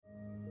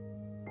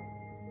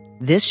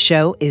This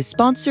show is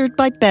sponsored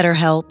by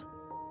BetterHelp.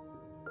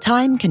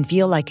 Time can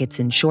feel like it's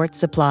in short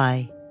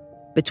supply.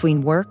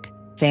 Between work,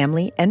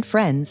 family, and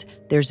friends,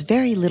 there's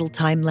very little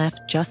time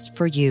left just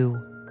for you.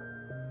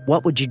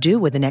 What would you do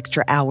with an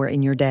extra hour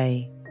in your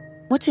day?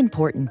 What's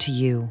important to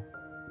you?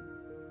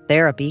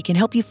 Therapy can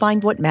help you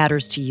find what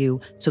matters to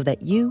you so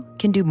that you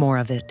can do more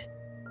of it.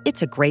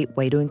 It's a great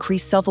way to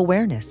increase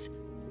self-awareness,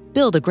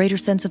 build a greater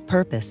sense of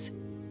purpose,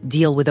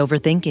 deal with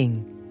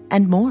overthinking,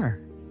 and more.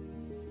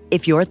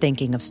 If you're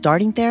thinking of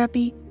starting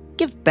therapy,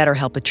 give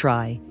BetterHelp a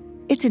try.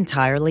 It's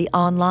entirely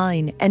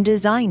online and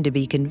designed to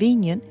be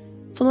convenient,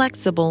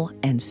 flexible,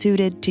 and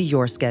suited to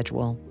your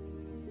schedule.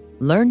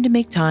 Learn to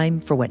make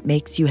time for what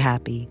makes you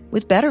happy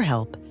with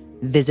BetterHelp.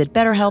 Visit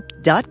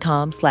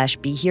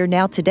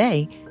BetterHelp.com/BeHereNow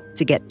today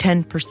to get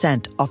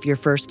 10% off your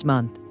first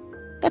month.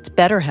 That's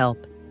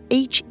BetterHelp,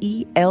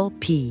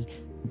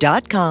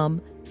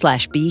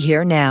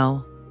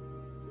 HELP.com/BeHereNow.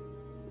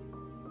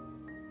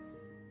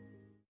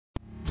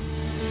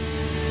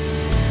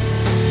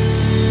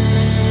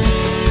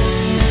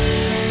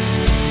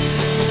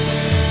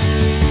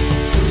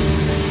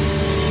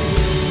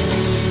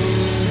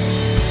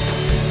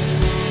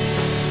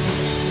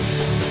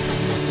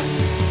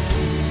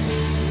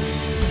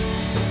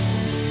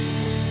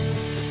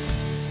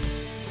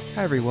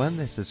 Hi everyone,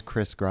 this is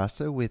Chris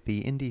Grosso with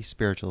the Indie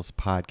Spirituals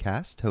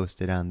podcast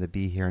hosted on the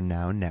Be Here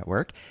Now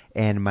network,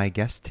 and my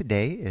guest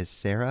today is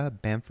Sarah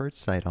Bamford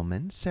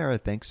Seidelman. Sarah,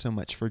 thanks so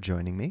much for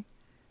joining me.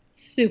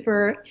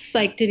 Super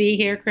psyched to be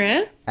here,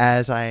 Chris.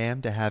 As I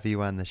am to have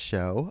you on the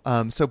show.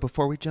 So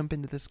before we jump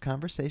into this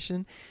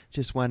conversation,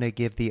 just want to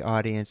give the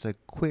audience a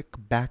quick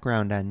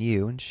background on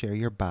you and share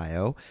your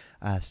bio.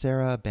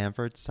 Sarah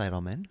Bamford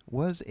Seidelman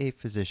was a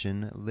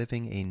physician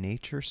living a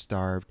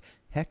nature-starved,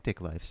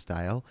 hectic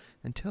lifestyle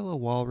until a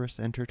walrus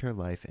entered her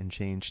life and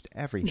changed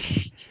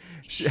everything.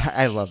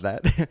 I love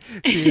that.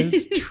 She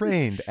is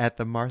trained at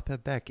the Martha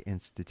Beck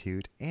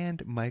Institute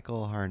and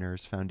Michael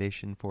Harner's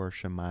Foundation for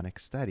Shamanic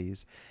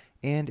Studies,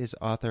 and is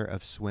author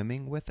of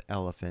Swimming with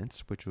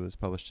Elephants, which was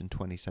published in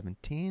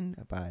 2017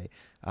 by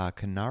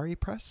Canary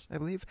Press, I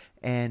believe,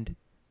 and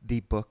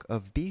the Book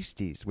of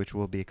Beasties, which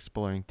we'll be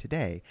exploring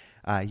today.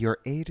 Your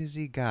A to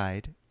Z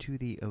guide to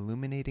the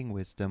illuminating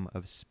wisdom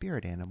of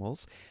spirit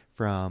animals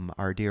from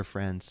our dear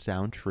friend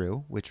Sound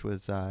True, which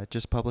was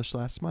just published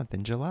last month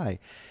in July.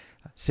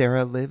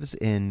 Sarah lives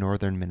in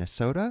northern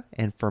Minnesota,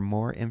 and for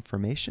more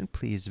information,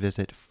 please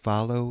visit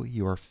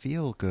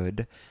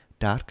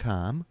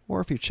followyourfeelgood.com,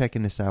 or if you're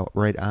checking this out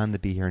right on the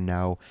Be Here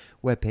Now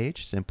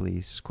webpage,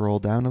 simply scroll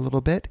down a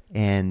little bit,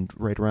 and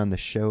right around the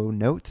show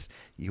notes,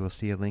 you will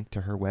see a link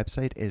to her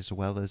website as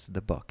well as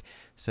the book.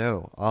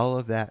 So, all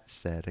of that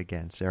said,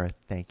 again, Sarah,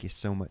 thank you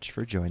so much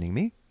for joining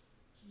me.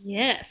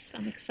 Yes,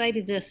 I'm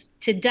excited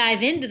to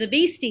dive into the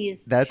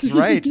beasties. That's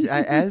right.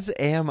 As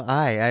am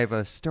I. I have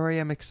a story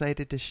I'm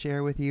excited to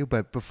share with you.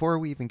 But before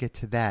we even get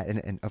to that,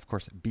 and of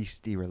course,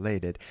 beastie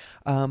related,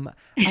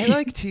 I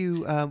like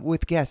to,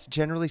 with guests,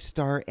 generally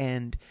start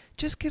and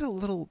just get a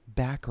little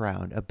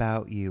background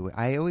about you.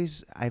 I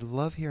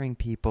love hearing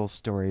people's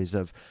stories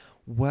of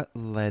what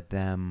led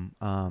them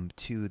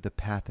to the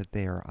path that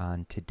they are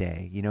on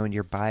today. You know, in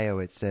your bio,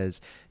 it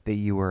says that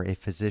you were a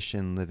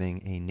physician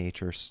living a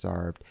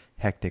nature-starved,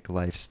 hectic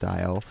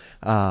lifestyle.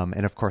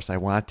 And of course, I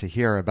want to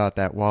hear about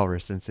that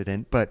walrus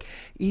incident. But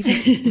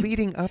even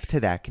leading up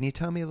to that, can you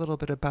tell me a little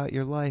bit about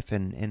your life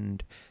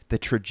and the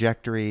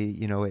trajectory,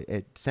 you know,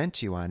 it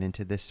sent you on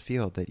into this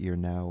field that you're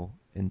now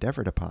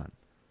endeavored upon?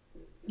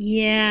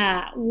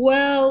 Yeah,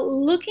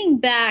 well, looking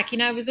back,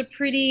 I was a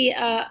pretty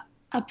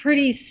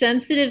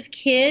sensitive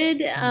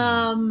kid,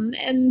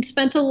 and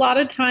spent a lot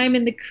of time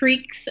in the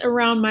creeks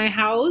around my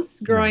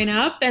house growing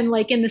up, and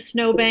like in the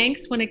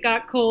snowbanks when it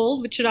got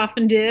cold, which it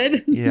often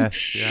did.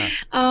 Yes, yeah.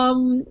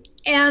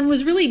 And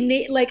was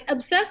really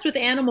obsessed with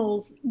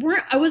animals.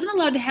 I wasn't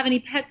allowed to have any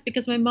pets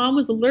because my mom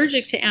was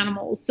allergic to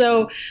animals.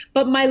 So,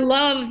 but my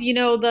love,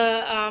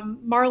 the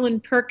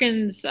Marlon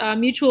Perkins,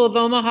 Mutual of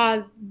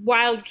Omaha's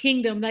Wild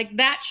Kingdom, like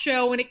that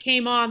show, when it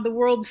came on, the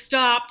world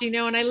stopped,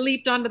 and I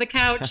leaped onto the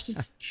couch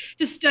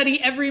to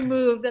study every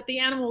move that the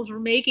animals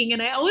were making.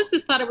 And I always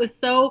just thought it was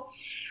so,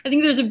 I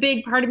think there's a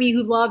big part of me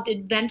who loved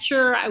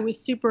adventure. I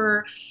was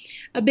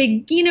a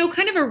big,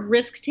 kind of a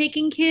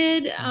risk-taking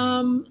kid,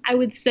 I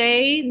would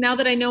say. Now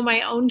that I know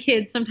my own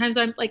kids, sometimes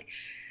I'm like,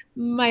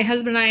 my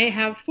husband and I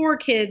have 4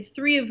 kids,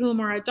 3 of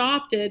whom are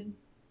adopted,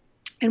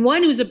 and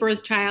one who's a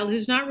birth child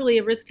who's not really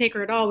a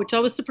risk-taker at all, which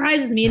always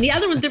surprises me. And the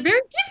other ones, they're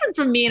very different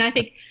from me. And I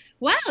think,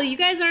 wow, you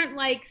guys aren't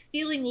like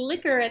stealing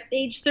liquor at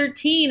age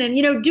 13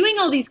 and, doing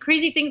all these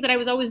crazy things that I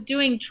was always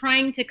doing,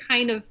 trying to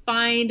kind of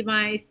find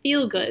my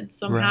feel-good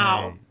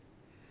somehow.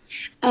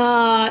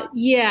 Right.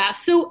 Yeah.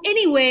 So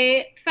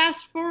anyway,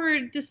 fast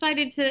forward,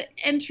 decided to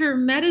enter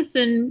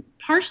medicine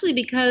partially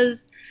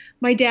because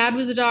my dad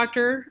was a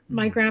doctor,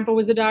 my grandpa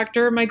was a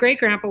doctor, my great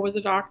grandpa was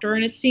a doctor,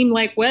 and it seemed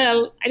like,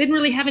 well, I didn't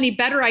really have any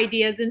better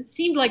ideas, and it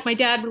seemed like my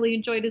dad really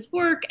enjoyed his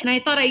work, and I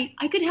thought I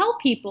could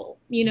help people,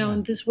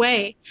 in this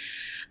way.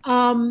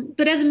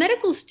 But as a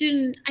medical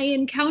student, I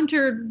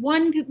encountered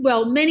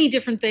many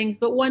different things,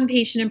 but one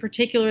patient in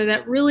particular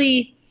that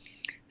really,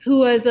 who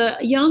was a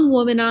young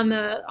woman on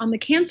the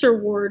cancer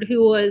ward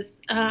who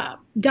was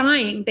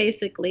dying,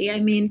 basically. I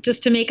mean,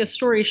 just to make a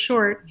story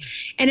short.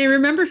 And I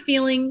remember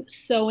feeling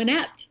so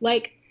inept,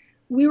 like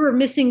we were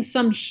missing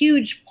some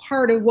huge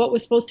part of what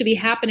was supposed to be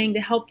happening to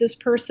help this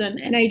person.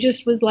 And I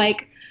just was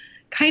like,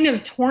 kind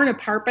of torn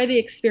apart by the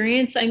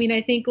experience. I mean,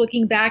 I think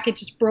looking back, it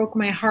just broke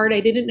my heart.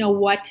 I didn't know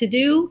what to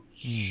do.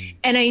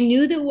 And I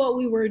knew that what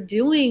we were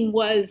doing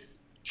was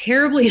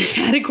terribly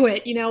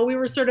inadequate. We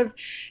were sort of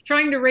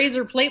trying to raise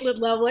her platelet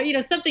level,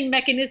 something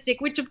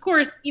mechanistic, which of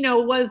course,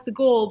 was the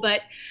goal,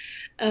 but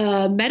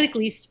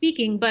medically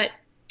speaking. But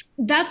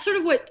that's sort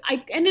of what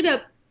I ended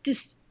up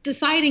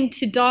deciding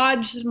to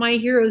dodge my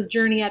hero's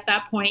journey at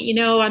that point,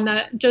 on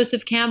the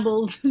Joseph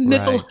Campbell's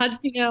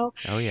mythology,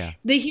 Oh, yeah.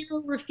 The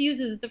hero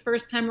refuses the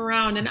first time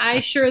around. And I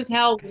sure as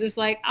hell was just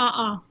like,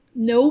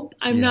 nope,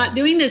 I'm not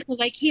doing this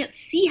because I can't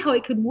see how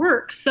it could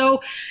work.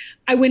 So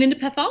I went into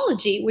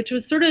pathology, which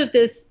was sort of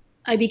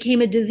I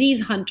became a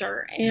disease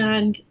hunter,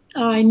 and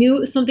I knew it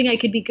was something I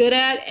could be good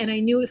at, and I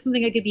knew it was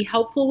something I could be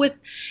helpful with.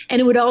 And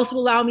it would also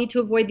allow me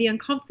to avoid the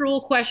uncomfortable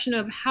question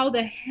of how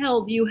the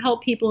hell do you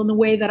help people in the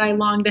way that I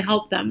long to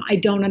help them? I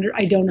don't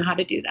know how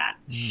to do that.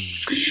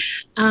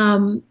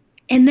 And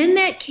then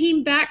that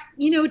came back,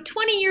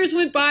 20 years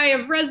went by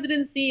of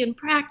residency and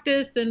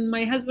practice, and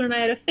my husband and I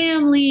had a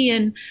family,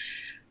 and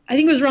I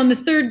think it was around the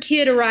third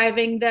kid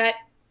arriving that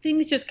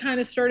things just kind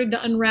of started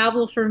to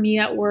unravel for me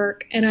at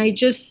work. And I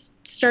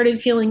just started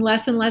feeling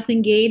less and less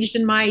engaged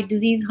in my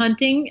disease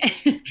hunting.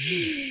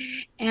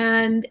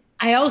 And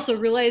I also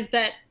realized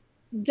that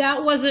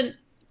wasn't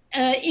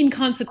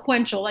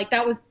inconsequential. Like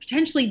that was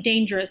potentially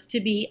dangerous to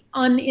be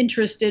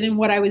uninterested in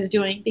what I was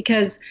doing,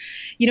 because,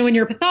 when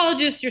you're a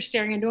pathologist, you're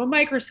staring into a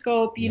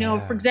microscope,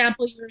 for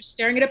example, you're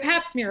staring at a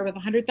pap smear with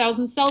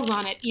 100,000 cells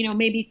on it,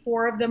 maybe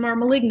 4 of them are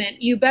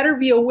malignant. You better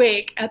be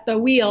awake at the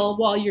wheel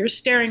while you're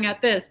staring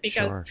at this,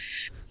 because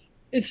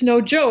it's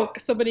no joke.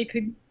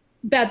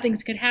 Bad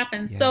things could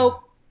happen. Yeah.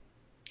 So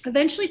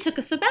eventually took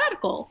a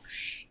sabbatical.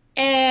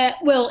 And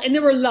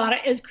there were a lot of,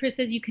 as Chris,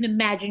 as you can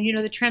imagine,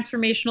 the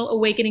transformational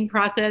awakening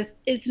process,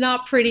 it's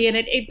not pretty, and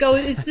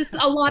it's just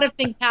a lot of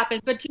things happen.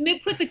 But to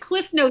put the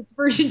Cliff Notes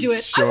version to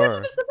it, I went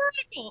on a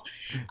sabbatical.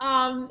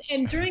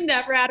 And during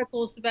that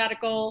radical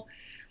sabbatical,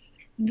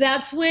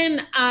 that's when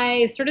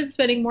I started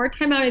spending more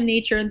time out in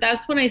nature. And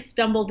that's when I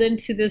stumbled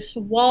into this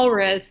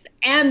walrus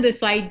and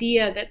this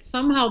idea that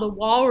somehow the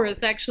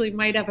walrus actually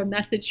might have a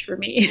message for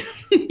me,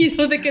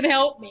 that could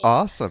help me.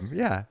 Awesome.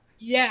 Yeah.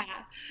 Yeah.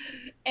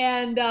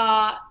 And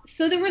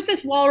so there was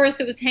this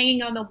walrus. It was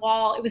hanging on the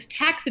wall. It was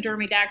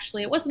taxidermied,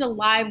 actually. It wasn't a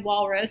live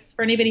walrus,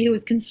 for anybody who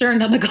was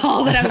concerned on the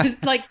call that I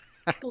was like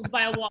tackled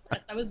by a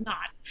walrus. I was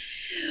not.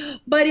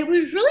 But it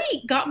was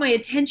really got my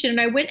attention. And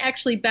I went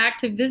actually back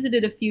to visit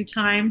it a few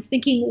times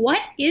thinking,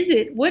 what is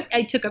it?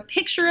 I took a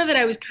picture of it.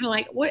 I was kind of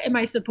like, what am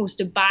I supposed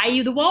to buy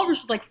you? The walrus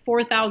was like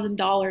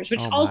 $4,000,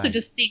 which also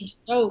just seemed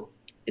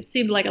it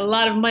seemed like a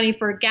lot of money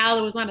for a gal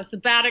who was on a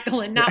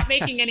sabbatical and not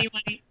making any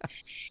money.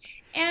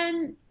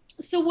 And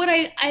so what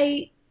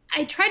I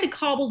tried to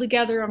cobble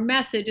together a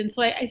message. And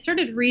so I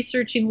started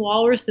researching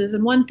walruses.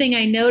 And one thing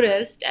I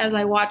noticed as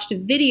I watched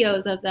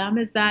videos of them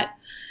is that,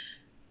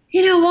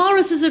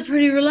 walruses are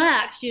pretty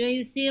relaxed.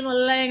 You see them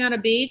laying on a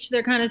beach.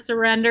 They're kind of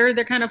surrendered.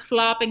 They're kind of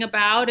flopping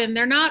about. And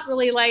they're not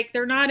really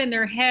they're not in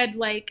their head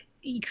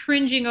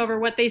cringing over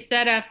what they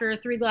said after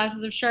 3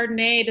 glasses of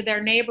Chardonnay to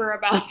their neighbor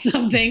about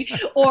something,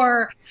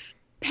 or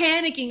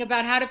panicking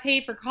about how to pay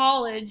for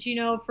college,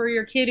 for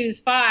your kid who's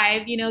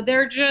 5.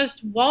 They're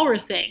just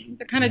walrusing.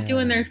 They're kind of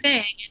doing their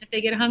thing. And if they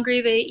get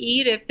hungry, they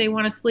eat. If they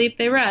want to sleep,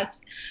 they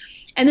rest.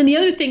 And then the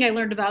other thing I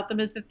learned about them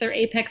is that they're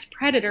apex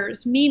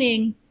predators,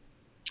 meaning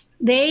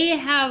they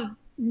have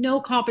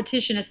no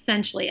competition,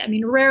 essentially. I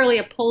mean, rarely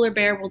a polar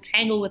bear will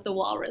tangle with the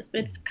walrus,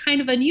 but it's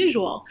kind of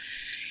unusual.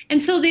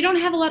 And so they don't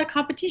have a lot of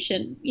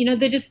competition.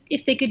 They just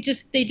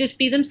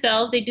be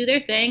themselves, they do their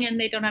thing, and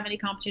they don't have any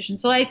competition.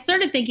 So I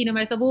started thinking to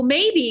myself, well,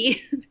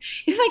 maybe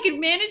if I could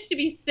manage to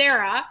be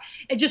Sarah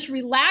and just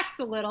relax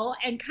a little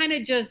and kind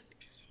of just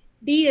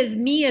be as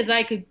me as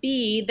I could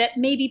be, that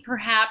maybe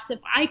perhaps if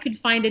I could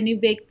find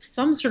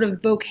some sort of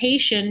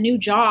vocation, new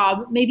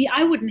job, maybe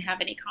I wouldn't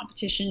have any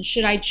competition.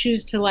 Should I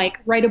choose to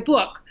write a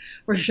book,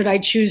 or should I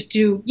choose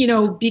to,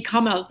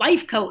 become a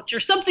life coach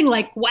or something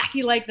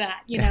wacky like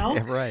that,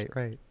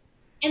 Right.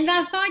 And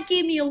that thought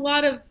gave me a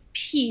lot of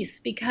peace,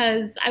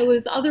 because I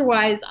was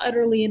otherwise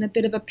utterly in a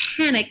bit of a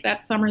panic that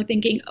summer,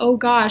 thinking, oh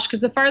gosh, because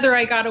the farther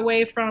I got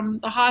away from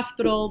the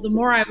hospital, the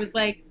more I was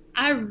like,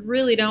 I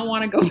really don't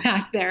want to go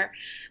back there.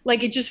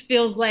 It just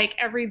feels like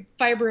every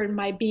fiber in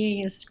my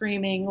being is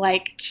screaming,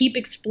 keep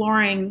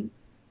exploring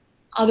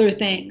other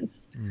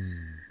things.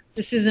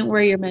 This isn't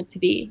where you're meant to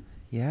be.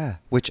 Yeah,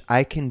 which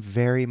I can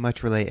very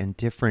much relate in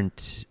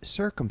different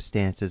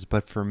circumstances.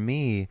 But for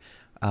me,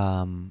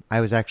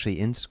 I was actually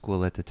in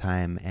school at the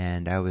time,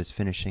 and I was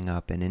finishing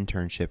up an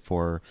internship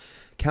for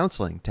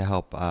counseling to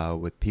help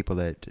with people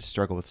that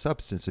struggle with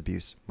substance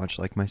abuse, much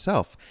like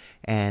myself.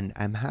 And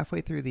I'm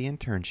halfway through the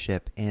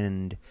internship,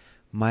 and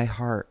my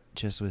heart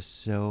just was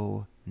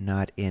so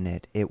not in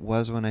it. It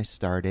was when I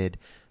started,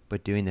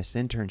 but doing this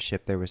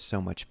internship, there was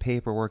so much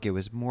paperwork. It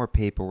was more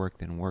paperwork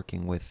than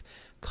working with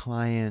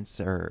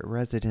clients or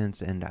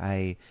residents, and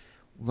I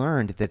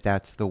learned that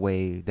that's the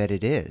way that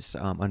it is,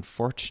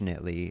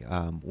 unfortunately,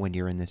 when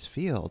you're in this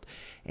field.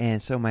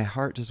 And so my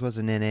heart just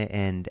wasn't in it,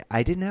 and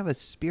I didn't have a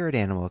spirit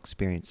animal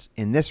experience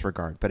in this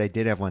regard, but I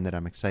did have one that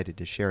I'm excited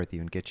to share with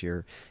you and get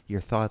your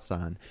thoughts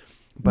on.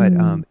 But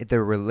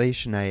the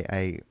relation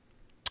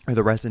or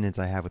the resonance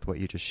I have with what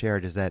you just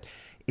shared is that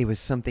it was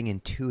something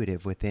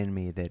intuitive within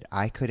me that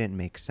I couldn't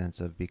make sense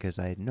of because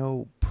I had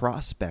no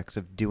prospects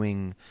of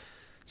doing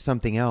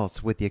something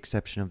else with the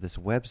exception of this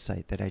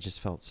website that I just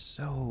felt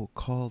so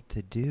called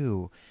to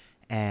do.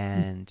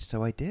 And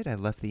so I did. I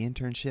left the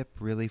internship,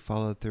 really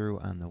followed through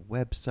on the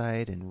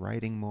website and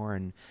writing more.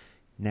 And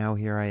now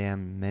here I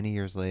am many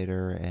years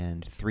later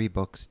and 3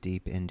 books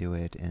deep into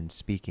it and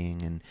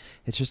speaking. And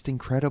it's just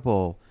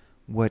incredible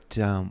what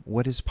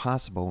is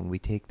possible when we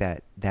take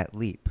that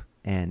leap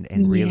and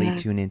really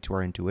tune into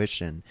our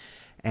intuition.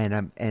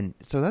 And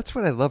so that's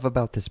what I love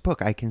about this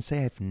book. I can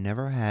say I've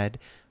never had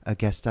a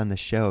guest on the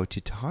show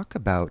to talk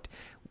about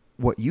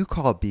what you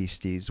call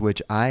beasties, which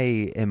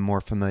I am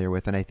more familiar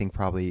with, and I think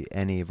probably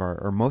any of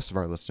our or most of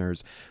our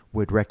listeners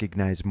would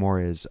recognize more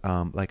as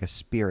like a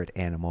spirit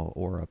animal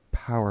or a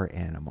power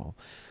animal.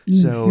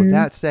 So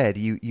that said,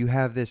 you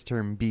have this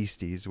term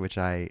beasties, which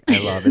I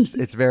love.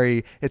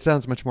 It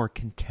sounds much more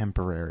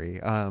contemporary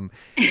and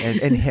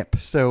hip.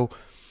 So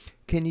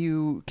can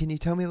you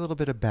tell me a little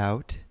bit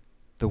about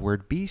the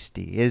word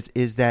beastie?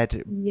 Is that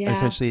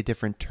essentially a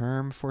different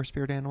term for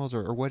spirit animals,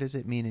 or what does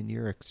it mean in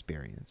your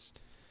experience?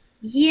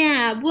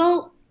 Yeah,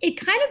 well, it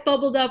kind of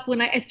bubbled up when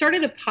I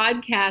started a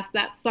podcast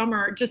that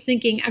summer, just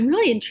thinking, I'm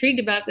really intrigued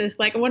about this.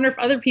 Like, I wonder if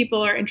other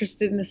people are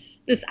interested in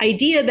this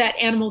idea that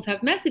animals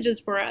have messages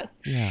for us.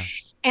 Yeah.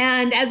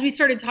 And as we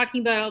started talking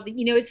about all the,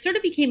 it sort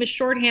of became a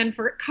shorthand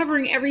for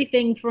covering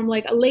everything from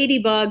like a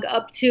ladybug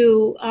up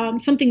to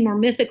something more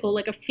mythical,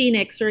 like a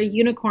phoenix or a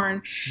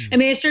unicorn. I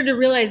mean, I started to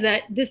realize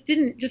that this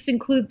didn't just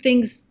include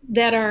things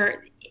that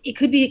it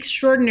could be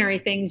extraordinary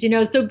things,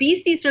 So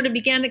beastie sort of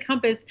began to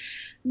encompass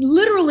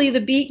literally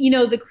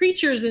the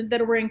creatures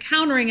that we're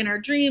encountering in our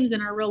dreams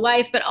and our real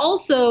life, but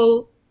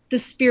also the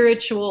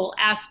spiritual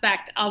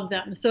aspect of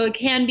them. So it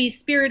can be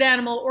spirit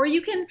animal, or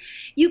you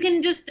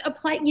can just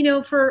apply,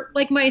 for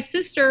like my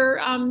sister,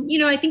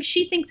 I think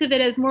she thinks of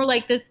it as more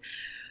like this,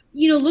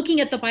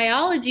 looking at the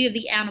biology of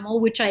the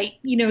animal, which I,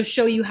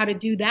 show you how to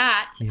do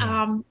that,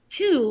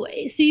 too.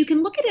 So you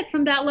can look at it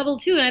from that level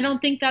too. And I don't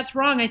think that's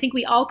wrong. I think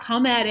we all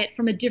come at it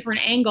from a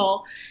different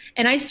angle.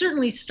 And I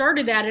certainly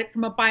started at it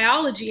from a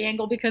biology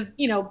angle because,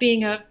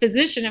 being a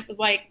physician, it was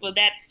like, well,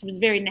 that was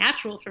very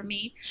natural for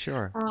me.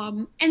 Sure.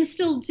 And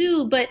still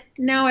do. But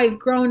now I've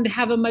grown to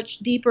have a much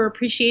deeper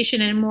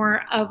appreciation and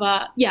more of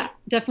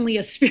definitely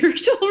a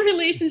spiritual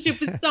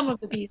relationship with some of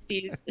the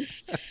beasties.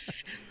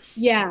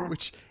 Yeah.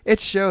 Which it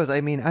shows.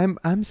 I mean,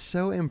 I'm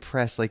so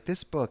impressed. Like,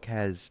 this book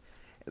has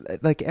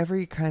like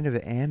every kind of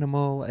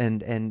animal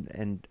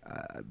and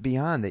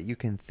beyond that you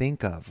can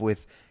think of,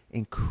 with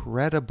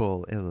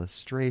incredible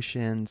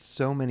illustrations,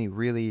 so many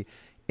really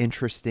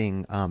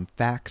interesting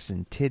facts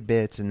and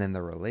tidbits, and then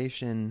the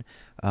relation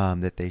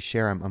that they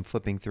share. I'm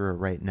flipping through it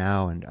right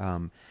now,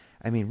 and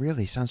I mean,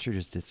 really, Soundstream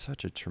just did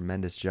such a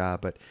tremendous job.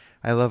 But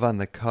I love on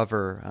the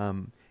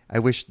cover. I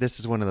wish this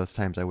is one of those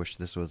times I wish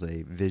this was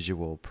a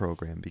visual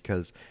program,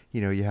 because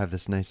you have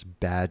this nice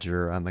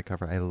badger on the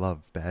cover. I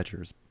love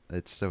badgers.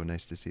 It's so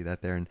nice to see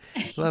that there, and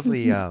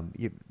lovely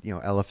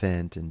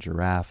elephant and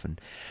giraffe and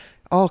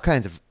all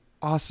kinds of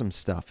awesome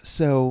stuff.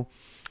 So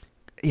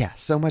yeah,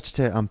 so much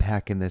to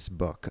unpack in this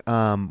book.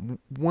 One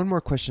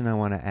more question I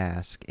want to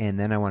ask, and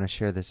then I want to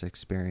share this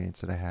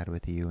experience that I had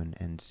with you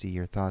and see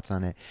your thoughts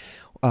on it.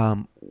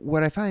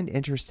 What I find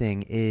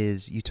interesting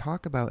is you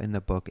talk about in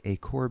the book a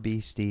core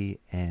beastie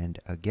and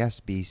a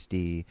guest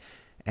beastie,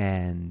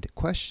 and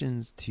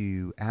questions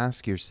to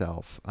ask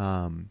yourself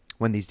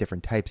when these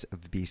different types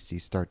of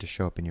beasties start to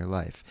show up in your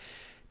life.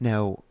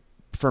 Now,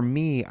 for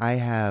me, I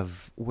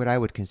have what I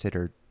would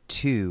consider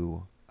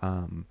 2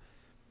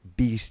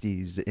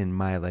 beasties in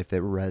my life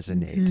that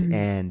resonate.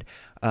 And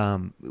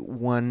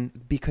one,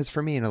 because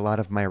for me, in a lot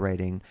of my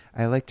writing,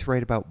 I like to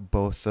write about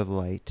both the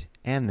light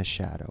and the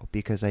shadow,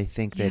 because I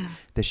think that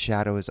the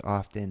shadow is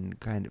often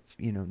kind of,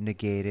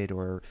 negated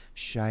or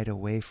shied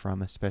away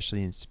from,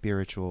 especially in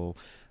spiritual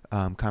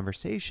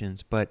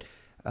conversations. But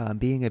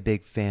being a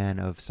big fan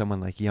of someone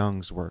like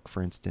Jung's work,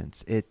 for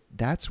instance,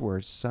 that's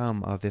where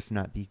some of, if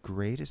not the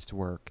greatest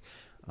work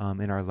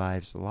in our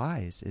lives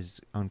lies,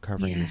 is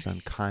uncovering this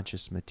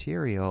unconscious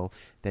material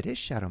that is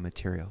shadow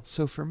material.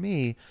 So for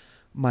me,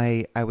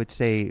 I would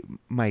say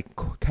my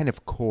kind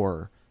of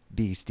core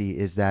beastie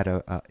is that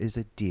is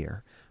a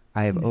deer.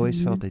 I have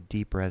always felt a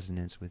deep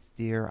resonance with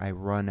deer. I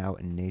run out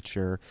in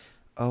nature,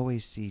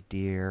 always see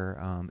deer,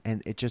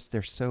 and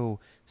they're so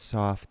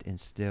soft and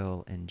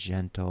still and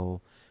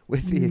gentle.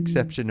 With the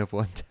exception of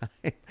one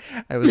time,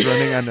 I was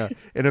running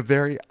in a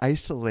very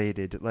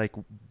isolated, like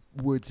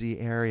woodsy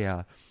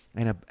area,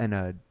 and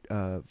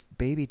a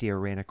baby deer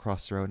ran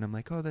across the road, and I'm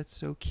like, oh, that's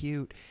so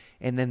cute.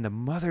 And then the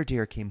mother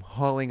deer came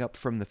hauling up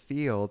from the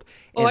field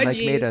and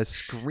made a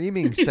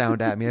screaming sound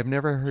at me. I've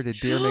never heard a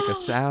deer make a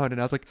sound, and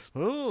I was like,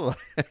 oh.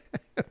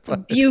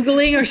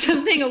 Bugling or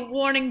something, a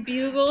warning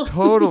bugle.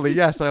 Totally,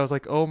 yes. I was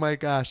like, oh my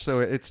gosh. So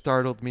it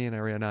startled me and I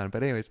ran on.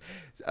 But anyways,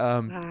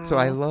 so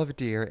I love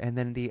deer. And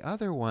then the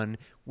other one,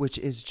 which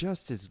is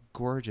just as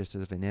gorgeous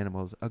as an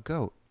animal, is a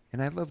goat.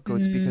 And I love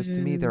goats because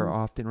to me they're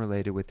often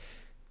related with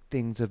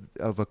things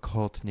of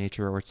occult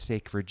nature or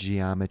sacred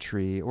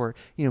geometry, or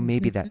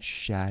maybe that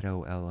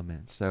shadow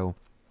element. So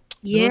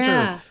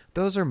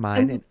those are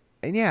mine.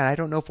 And yeah, I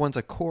don't know if one's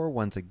a core,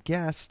 one's a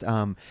guest.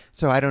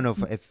 So I don't know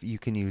if you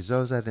can use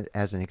those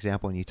as an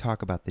example when you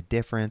talk about the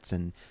difference,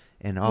 and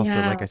also,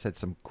 like I said,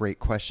 some great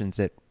questions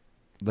that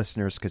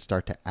listeners could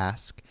start to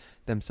ask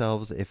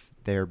themselves if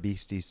their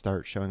beasties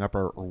start showing up,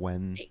 or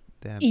when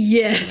them.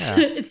 Yes.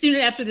 Yeah. Soon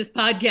after this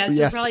podcast,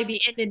 you'll probably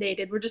be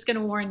inundated. We're just going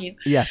to warn you.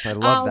 Yes, I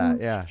love that.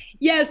 Yeah.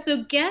 Yeah.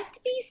 So guest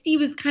beastie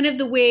was kind of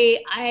the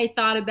way I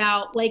thought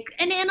about like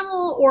an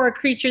animal or a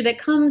creature that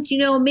comes,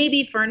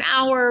 maybe for an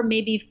hour,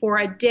 maybe for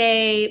a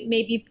day,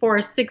 maybe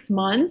for 6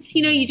 months.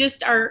 You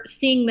just are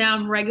seeing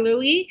them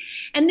regularly,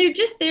 and they're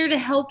just there to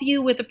help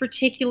you with a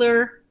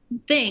particular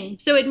thing.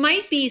 So it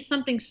might be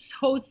something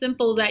so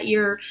simple that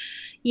you're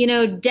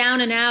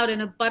down and out,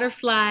 and a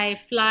butterfly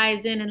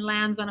flies in and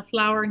lands on a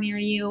flower near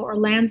you, or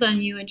lands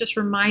on you and just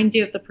reminds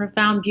you of the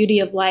profound beauty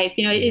of life.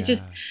 It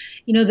just,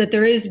 that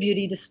there is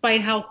beauty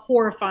despite how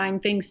horrifying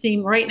things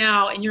seem right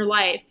now in your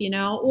life,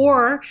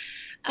 or,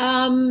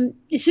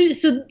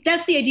 so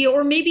that's the idea.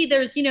 Or maybe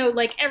there's,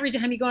 like every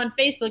time you go on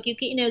Facebook, you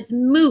can, it's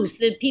moose,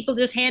 the people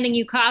just handing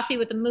you coffee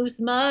with a moose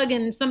mug,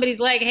 and somebody's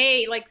like,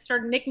 hey, like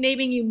start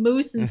nicknaming you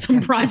Moose in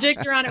some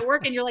project you're on at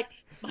work, and you're like,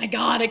 my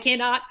God, I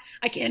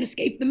can't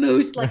escape the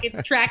moose. Like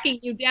it's tracking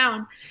you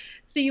down.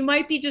 So you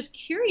might be just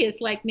curious,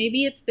 like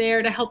maybe it's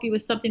there to help you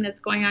with something that's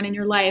going on in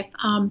your life.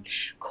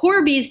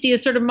 Core beastie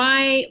is sort of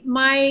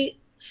my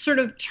sort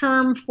of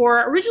term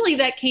for, originally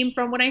that came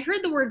from when I heard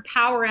the word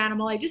power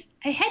animal. I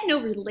had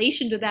no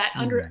relation to that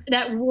under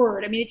that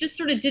word. I mean, it just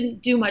sort of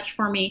didn't do much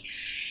for me.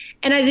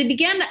 And as I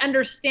began to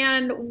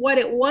understand what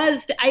it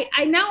was,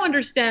 I now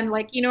understand,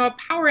 like, a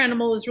power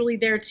animal is really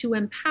there to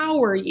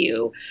empower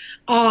you.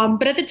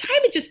 But at the time,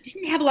 it just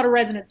didn't have a lot of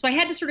resonance. So I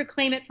had to sort of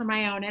claim it for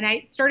my own. And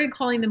I started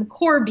calling them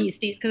core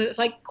beasties, because it's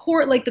like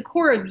core, like the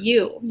core of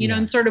you,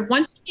 and sort of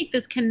once you make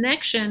this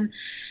connection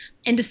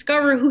and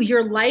discover who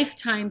your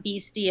lifetime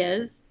beastie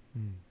is,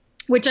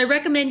 which I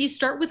recommend you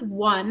start with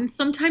one.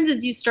 Sometimes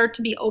as you start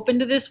to be open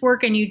to this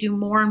work and you do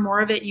more and more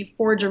of it, and you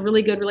forge a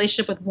really good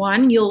relationship with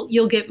one,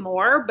 you'll get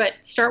more, but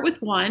start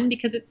with one,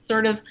 because it's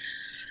sort of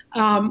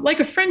like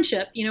a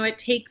friendship. It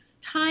takes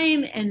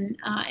time and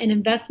an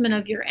investment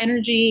of your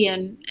energy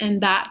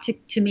and that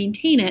to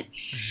maintain it.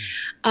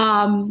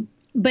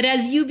 But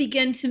as you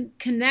begin to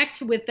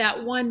connect with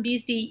that one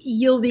beastie,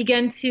 you'll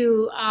begin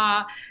to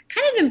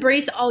kind of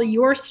embrace all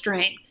your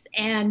strengths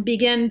and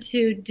begin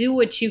to do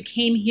what you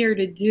came here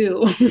to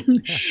do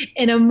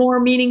in a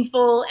more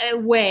meaningful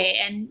way.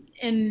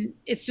 And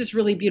it's just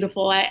really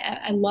beautiful.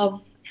 I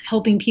love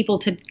helping people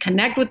to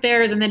connect with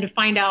theirs, and then to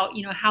find out,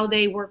 how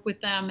they work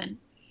with them. And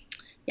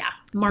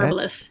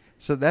marvelous.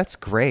 That's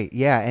great.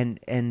 Yeah.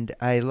 And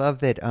I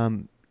love that,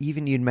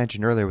 even you'd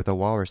mentioned earlier with the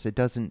walrus, it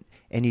doesn't,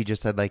 and you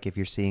just said, like, if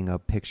you're seeing a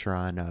picture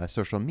on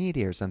social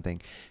media or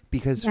something,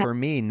 because for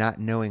me, not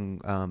knowing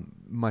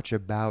much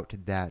about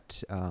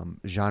that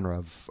genre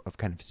of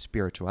kind of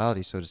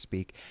spirituality, so to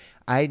speak,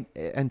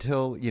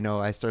 until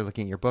I started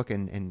looking at your book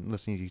and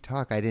listening to you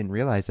talk, I didn't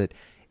realize that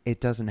it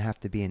doesn't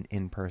have to be an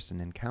in-person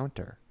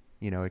encounter.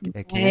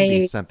 It can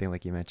be something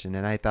like you mentioned.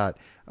 And I thought,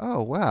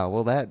 oh, wow,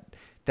 well,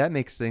 that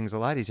makes things a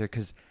lot easier,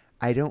 because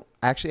I do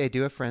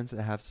have friends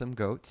that have some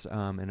goats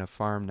in a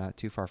farm not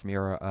too far from me,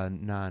 or a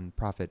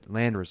non-profit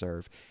land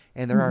reserve.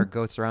 And there are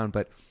goats around,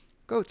 but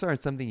goats aren't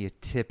something you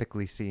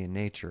typically see in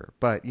nature.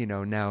 But,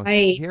 now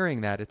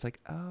hearing that, it's like,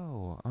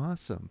 oh,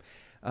 awesome.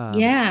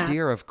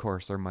 Deer, of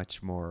course, are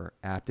much more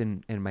apt.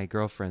 And my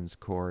girlfriend's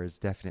core is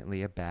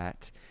definitely a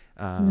bat.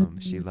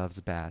 She loves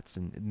bats,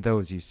 and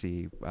those you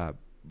see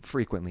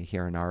frequently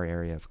here in our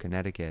area of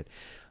Connecticut.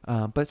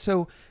 But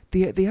so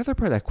the other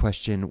part of that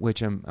question,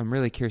 which I'm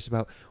really curious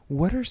about,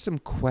 what are some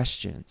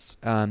questions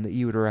that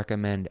you would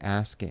recommend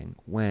asking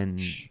when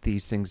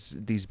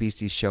these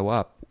beasties show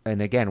up?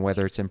 And again,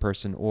 whether it's in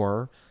person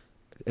or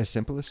as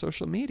simple as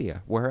social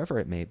media, wherever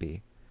it may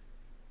be.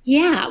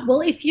 Yeah.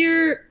 Well,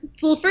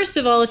 first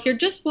of all, if you're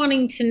just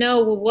wanting to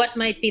know, what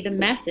might be the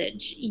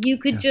message, you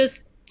could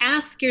just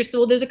ask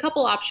yourself, there's a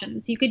couple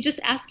options. You could just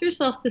ask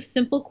yourself the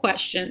simple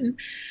question.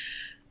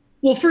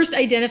 Well, first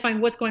identifying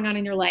what's going on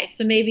in your life.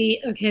 So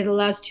maybe, okay, the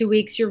last 2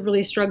 weeks you're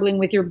really struggling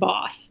with your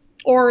boss.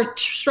 or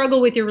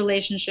struggle with your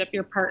relationship,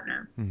 your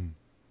partner. Mm.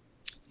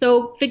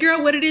 So figure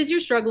out what it is you're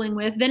struggling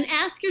with, then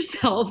ask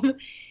yourself,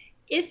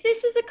 if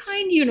this is a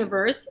kind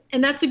universe,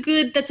 and that's a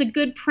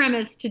good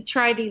premise to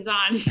try these on.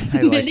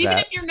 I like And even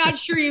that. if you're not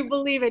sure you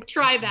believe it,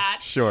 try that.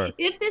 Sure.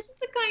 If this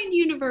is a kind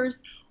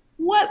universe,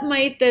 what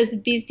might this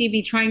beastie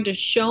be trying to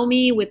show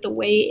me with the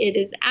way it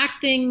is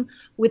acting,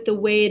 with the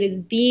way it is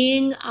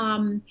being?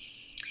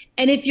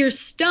 And if you're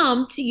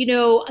stumped,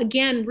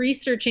 again,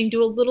 researching,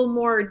 do a little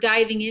more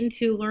diving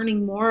into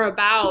learning more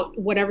about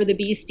whatever the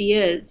beastie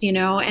is,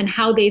 and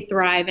how they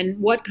thrive and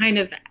what kind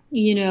of,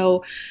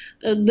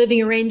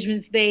 living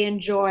arrangements they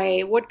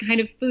enjoy, what kind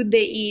of food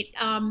they eat,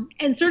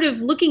 and sort of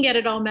looking at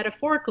it all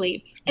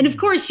metaphorically. And of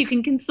course, you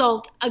can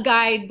consult a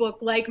guidebook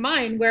like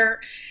mine where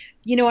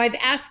I've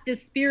asked the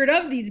spirit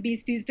of these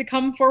beasties to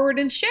come forward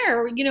and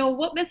share,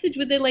 what message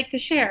would they like to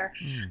share?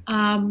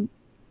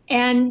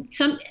 And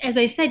as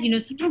I said,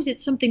 sometimes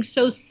it's something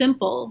so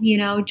simple,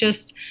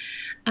 just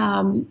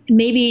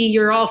maybe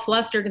you're all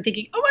flustered and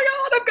thinking, oh my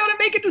God, I've got to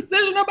make a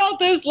decision about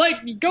this.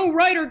 Like, go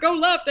right or go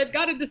left. I've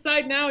got to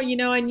decide now,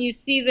 and you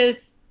see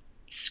this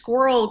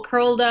squirrel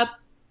curled up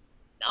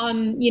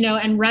on,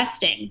 and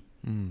resting.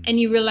 And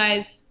you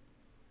realize,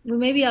 well,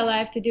 maybe all I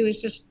have to do is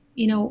just,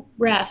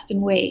 rest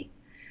and wait.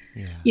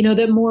 Yeah.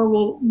 That more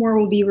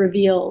will be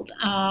revealed.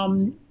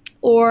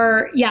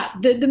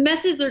 The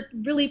messages are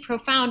really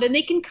profound, and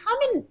they can come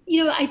in,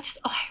 I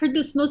heard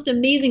this most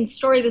amazing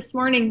story this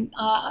morning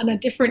on a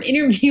different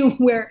interview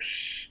where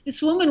this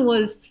woman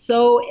was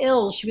so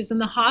ill. She was in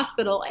the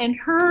hospital, and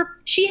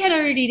she had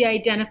already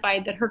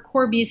identified that her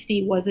core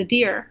beastie was a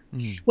deer,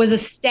 was a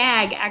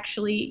stag,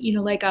 actually,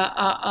 like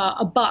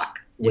a buck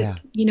with,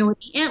 with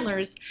the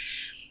antlers.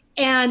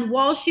 And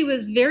while she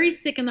was very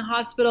sick in the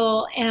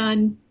hospital,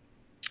 and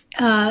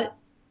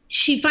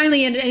she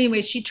finally ended,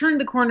 anyways, she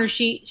turned the corner,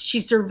 she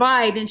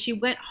survived, and she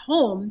went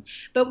home,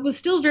 but was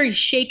still very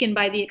shaken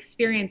by the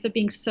experience of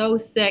being so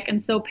sick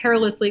and so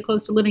perilously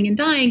close to living and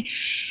dying.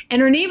 And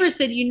her neighbor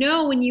said,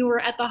 when you were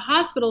at the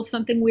hospital,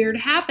 something weird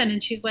happened.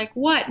 And she's like,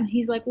 what? And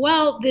he's like,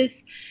 well,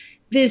 this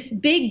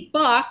big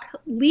buck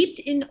leaped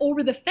in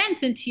over the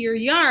fence into your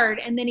yard,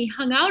 and then he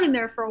hung out in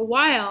there for a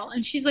while.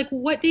 And she's like,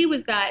 well, what day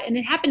was that? And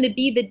it happened to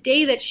be the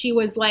day that she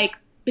was like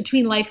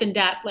between life and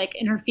death, like,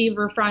 and her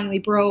fever finally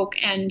broke,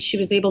 and she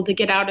was able to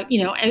get out of,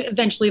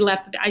 eventually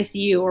left the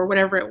ICU or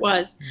whatever it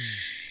was.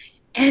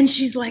 And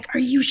she's like, are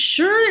you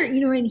sure?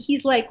 And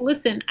he's like,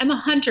 listen, I'm a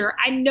hunter.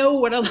 I know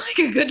what a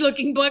good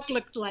looking buck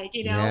looks like,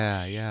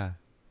 Yeah.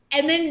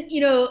 And then,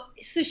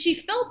 so she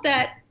felt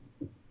that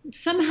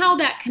somehow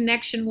that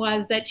connection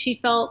was that she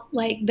felt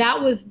like that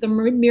was the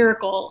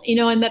miracle,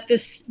 and that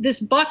this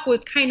buck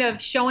was kind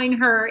of showing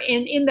her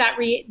in that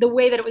the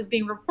way that it was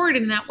being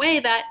reported in that way,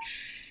 that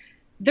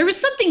there was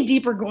something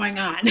deeper going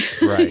on,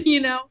 right?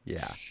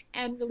 Yeah,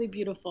 and really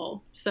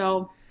beautiful.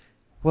 So,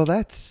 well,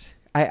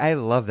 I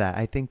love that.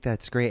 I think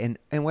that's great.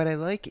 And what I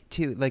like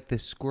too, like the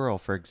squirrel,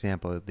 for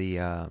example, the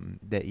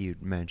that you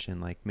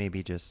mentioned, like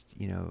maybe just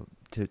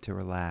to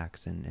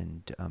relax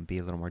and be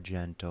a little more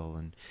gentle,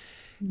 and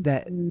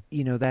that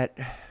that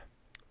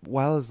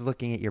while I was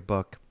looking at your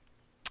book,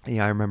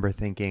 I remember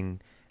thinking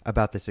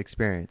about this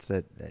experience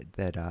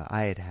that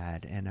I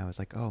had, and I was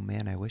like, oh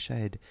man, I wish I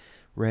had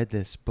read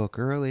this book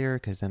earlier,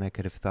 because then I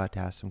could have thought to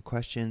ask some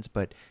questions.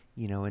 But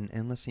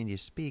and listening to you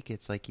speak,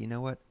 it's like,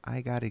 what,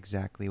 I got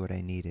exactly what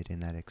I needed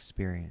in that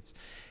experience.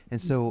 And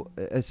so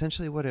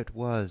essentially what it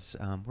was,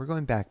 we're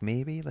going back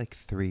maybe like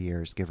 3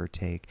 years, give or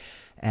take,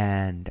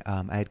 and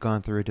I had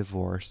gone through a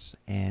divorce,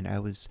 and I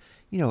was,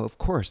 of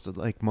course,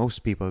 like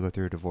most people go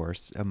through a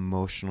divorce,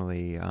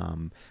 emotionally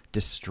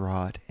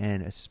distraught,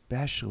 and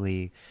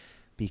especially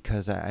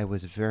because I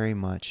was very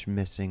much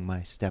missing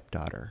my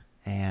stepdaughter.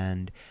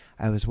 And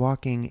I was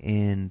walking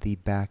in the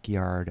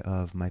backyard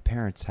of my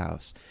parents'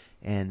 house,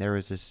 and there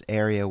was this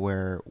area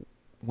where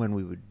when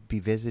we would be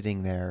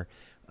visiting there,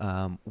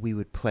 we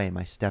would play,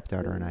 my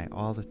stepdaughter and I,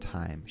 all the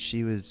time.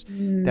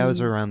 That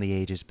was around the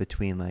ages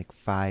between like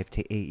 5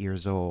 to 8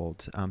 years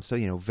old.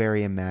 So,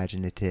 very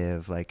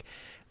imaginative, like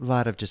a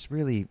lot of just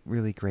really,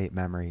 really great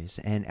memories.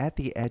 And at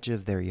the edge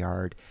of their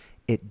yard,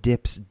 it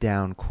dips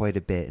down quite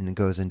a bit and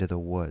goes into the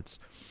woods.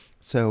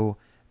 So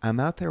I'm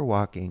out there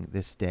walking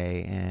this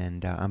day,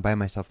 and I'm by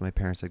myself. My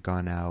parents had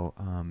gone out,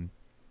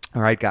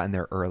 or I'd gotten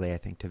there early, I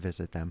think, to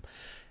visit them.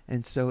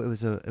 And so it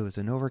was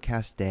an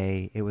overcast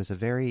day. It was a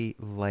very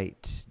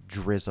light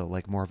drizzle,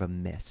 like more of a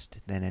mist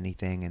than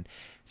anything. And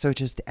so it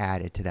just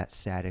added to that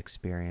sad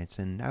experience.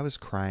 And I was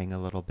crying a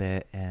little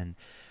bit, and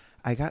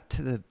I got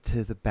to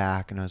the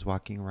back, and I was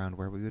walking around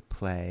where we would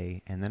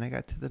play. And then I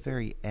got to the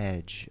very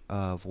edge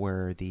of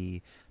where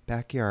the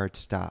backyard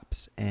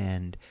stops,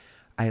 and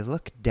I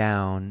look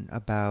down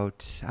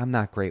about, I'm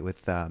not great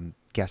with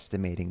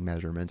guesstimating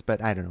measurements,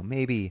 but I don't know,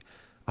 maybe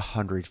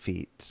 100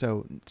 feet.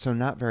 So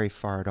not very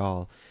far at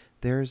all.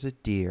 There's a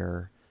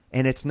deer,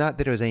 and it's not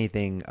that it was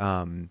anything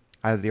out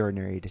of the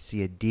ordinary to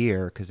see a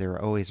deer, because they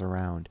were always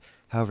around.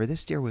 However,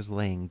 this deer was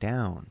laying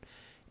down,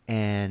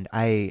 and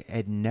I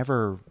had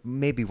never,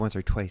 maybe once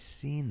or twice,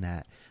 seen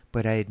that.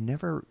 but I had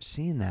never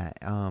seen that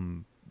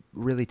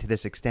really to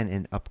this extent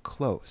and up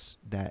close,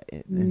 that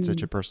in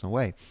such a personal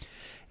way.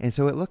 And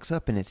so it looks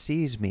up and it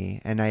sees me,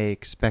 and I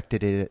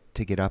expected it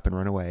to get up and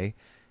run away.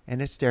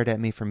 And it stared at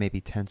me for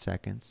maybe 10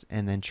 seconds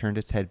and then turned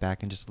its head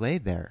back and just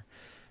laid there.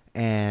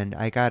 And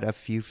I got a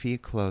few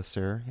feet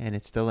closer, and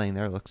it's still laying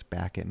there, looks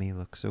back at me,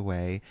 looks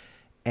away.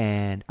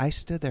 And I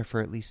stood there for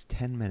at least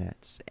 10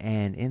 minutes.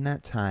 And in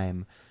that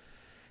time,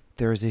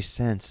 there was a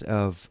sense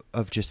of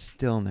just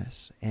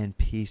stillness and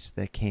peace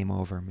that came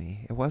over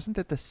me. It wasn't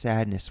that the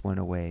sadness went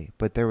away,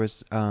 but there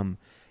was,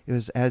 it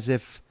was as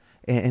if,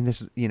 and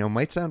this,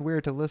 might sound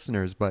weird to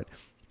listeners, but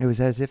it was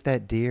as if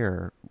that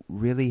deer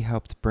really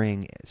helped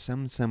bring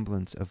some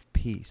semblance of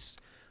peace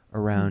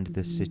around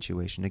this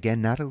situation.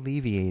 Again, not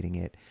alleviating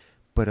it,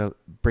 but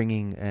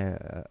bringing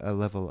a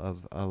level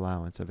of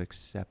allowance, of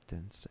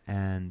acceptance.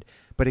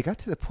 But it got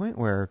to the point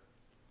where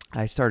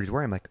I started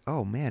worrying. I'm like,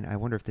 oh man, I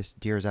wonder if this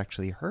deer is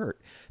actually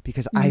hurt,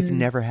 because I've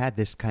never had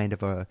this kind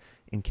of a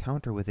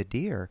encounter with a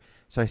deer.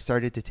 So I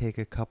started to take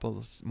a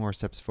couple more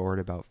steps forward,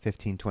 about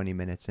 15, 20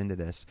 minutes into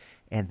this.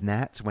 And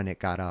that's when it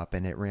got up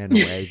and it ran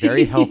away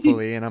very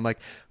healthily. And I'm like,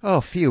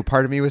 oh, phew.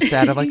 Part of me was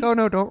sad. I'm like, oh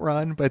no, don't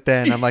run. But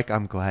then I'm like,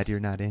 I'm glad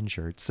you're not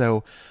injured.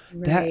 So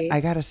that,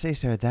 I got to say,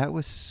 Sarah, that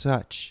was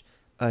such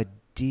a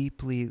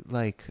deeply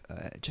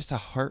just a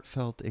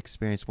heartfelt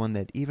experience, one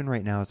that even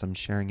right now as I'm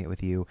sharing it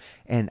with you,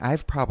 and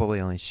I've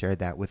probably only shared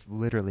that with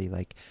literally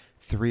like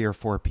 3 or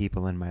 4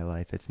 people in my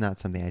life. It's not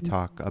something I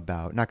talk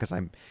about, not because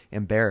I'm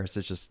embarrassed.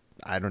 It's just,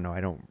 I don't know.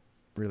 I don't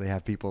really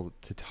have people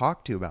to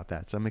talk to about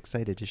that. So I'm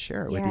excited to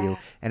share it with you.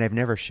 And I've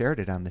never shared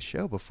it on the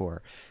show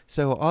before.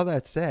 So all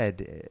that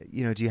said,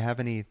 do you have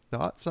any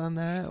thoughts on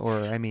that?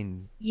 Or,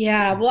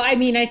 Yeah, well,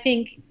 I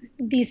think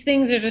these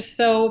things are just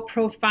so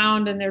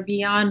profound and they're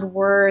beyond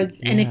words.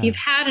 And if you've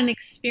had an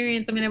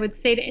experience, I would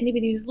say to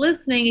anybody who's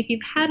listening, if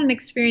you've had an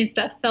experience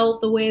that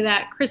felt the way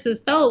that Chris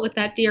has felt with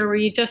that deer, where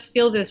you just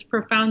feel this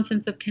profound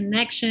sense of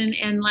connection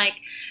and like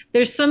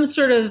there's some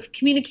sort of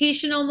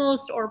communication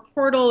almost, or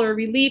portal or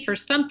relief or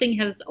something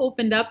has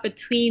opened up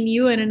between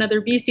you and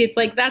another beastie, it's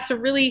like that's a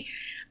really,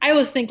 I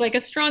always think like a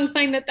strong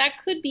sign that that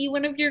could be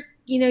one of your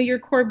your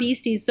core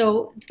beasties.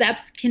 So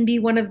that can be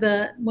one of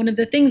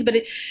the things. But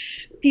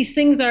these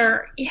things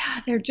are,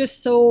 they're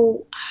just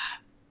so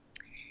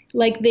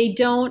like they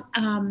don't,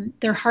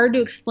 they're hard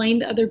to explain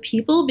to other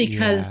people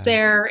because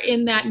they're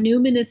in that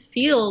numinous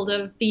field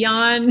of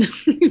beyond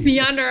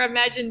our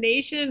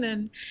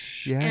imagination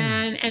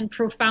and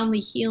profoundly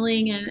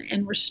healing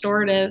and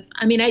restorative.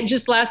 I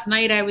just last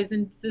night I was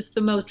in just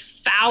the most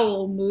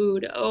foul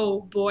mood.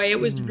 Oh boy, it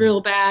was real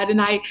bad. And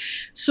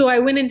so I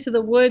went into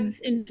the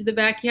woods, into the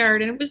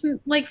backyard, and it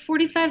wasn't like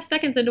 45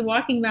 seconds into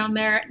walking down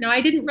there. Now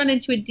I didn't run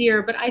into a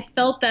deer, but I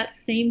felt that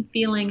same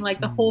feeling,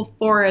 like the whole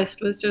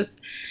forest was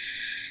just,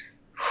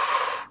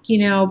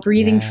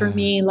 breathing for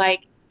me, like,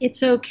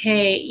 it's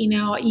okay.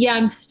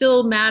 I'm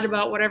still mad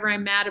about whatever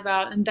I'm mad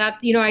about. And that,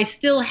 I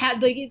still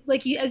had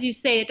as you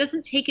say, it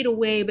doesn't take it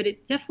away, but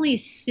it definitely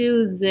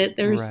soothes it.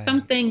 There's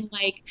something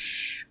like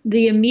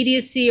the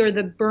immediacy or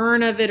the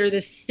burn of it or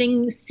the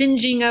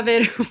singeing of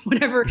it or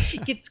whatever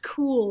gets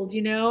cooled,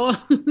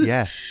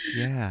 Yes.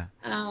 Yeah.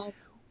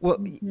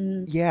 Well,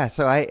 yeah.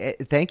 So I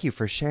thank you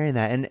for sharing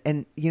that.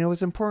 And, it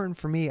was important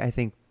for me, I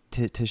think,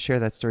 to share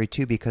that story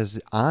too,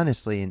 because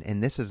honestly,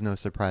 and this is no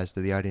surprise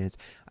to the audience,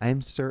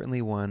 I'm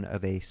certainly one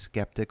of a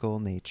skeptical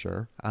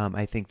nature.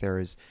 I think there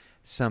is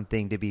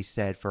something to be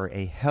said for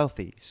a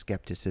healthy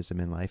skepticism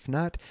in life,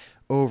 not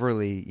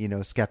overly,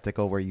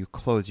 skeptical where you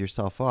close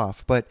yourself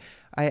off. But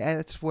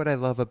that's what I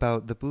love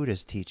about the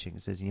Buddha's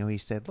teachings is, he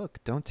said,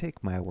 look, don't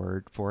take my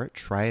word for it.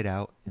 Try it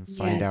out and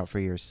find out for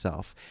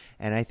yourself.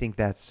 And I think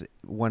that's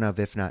one of,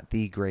 if not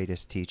the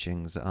greatest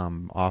teachings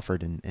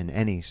offered in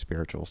any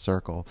spiritual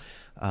circle.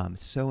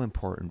 So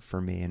important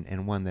for me,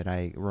 and one that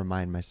I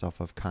remind myself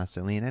of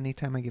constantly. And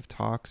anytime I give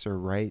talks or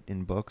write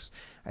in books,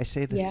 I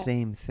say the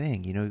same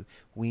thing.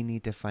 We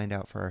need to find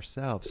out for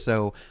ourselves.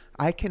 So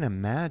I can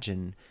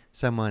imagine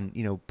someone,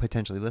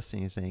 potentially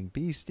listening and saying,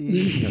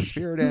 beasties,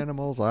 spirit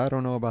animals, I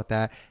don't know about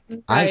that.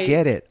 Right. I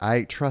get it.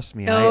 Trust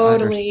me, totally. I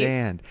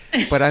understand.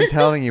 But I'm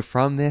telling you,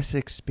 from this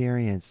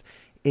experience,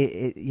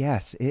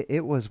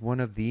 it was one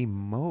of the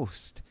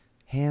most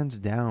hands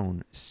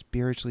down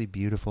spiritually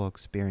beautiful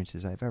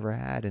experiences I've ever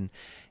had.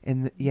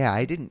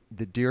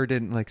 The deer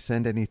didn't like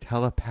send any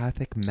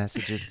telepathic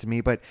messages to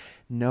me, but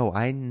no,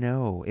 I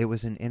know it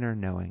was an inner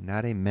knowing,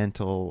 not a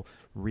mental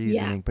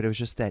reasoning, but it was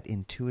just that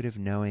intuitive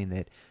knowing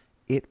that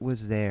it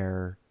was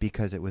there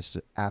because it was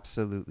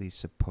absolutely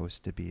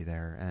supposed to be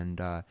there.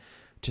 And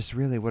just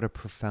really what a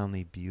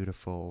profoundly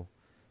beautiful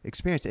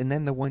experience. And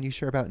then the one you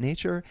share about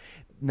nature.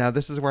 Now,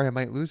 this is where I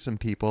might lose some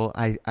people.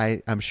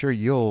 I'm sure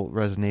you'll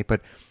resonate,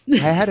 but I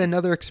had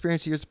another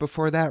experience years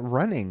before that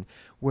running,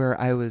 where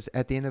I was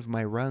at the end of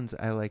my runs.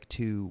 I like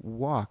to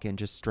walk and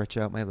just stretch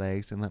out my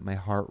legs and let my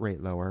heart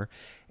rate lower.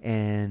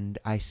 And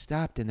I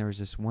stopped, and there was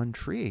this one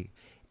tree,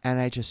 and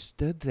I just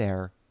stood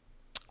there,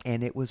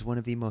 and it was one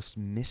of the most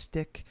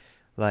mystic,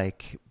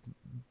 like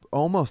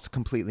almost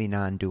completely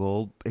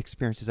non-dual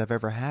experiences I've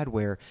ever had,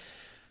 where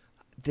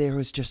there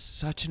was just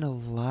such an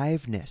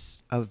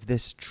aliveness of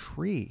this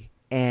tree.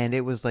 And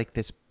it was like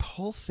this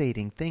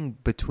pulsating thing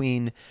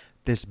between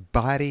this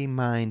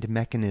body-mind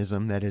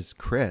mechanism that is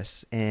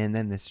Chris and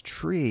then this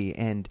tree.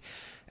 And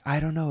I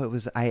don't know,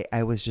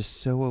 I was just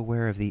so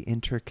aware of the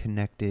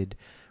interconnected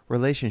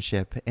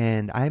relationship.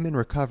 And I'm in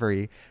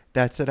recovery.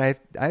 That said,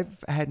 I've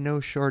had no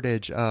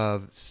shortage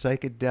of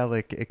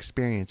psychedelic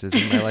experiences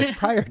in my life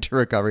prior to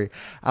recovery.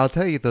 I'll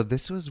tell you, though,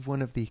 this was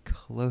one of the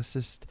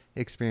closest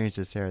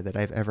experiences, Sarah, that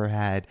I've ever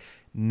had,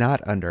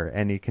 not under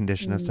any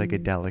condition of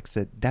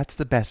psychedelics. That's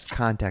the best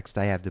context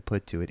I have to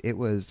put to it. It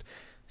was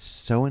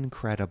so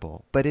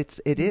incredible. But it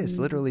is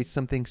literally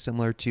something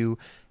similar to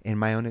in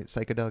my own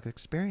psychedelic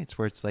experience,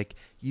 where it's like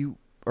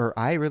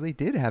I really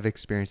did have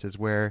experiences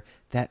where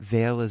that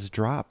veil is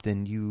dropped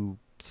and you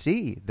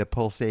see the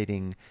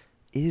pulsating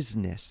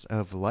isness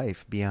of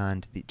life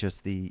beyond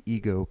just the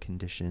ego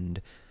conditioned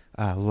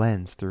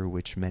lens through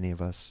which many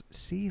of us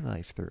see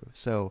life through.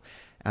 So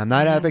I'm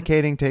not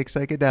advocating take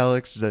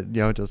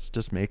psychedelics,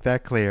 just make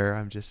that clear.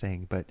 I'm just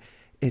saying, but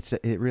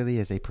it really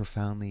is a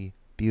profoundly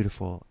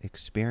beautiful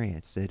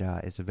experience that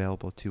is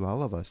available to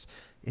all of us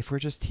if we're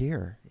just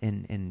here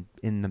in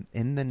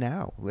the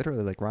now.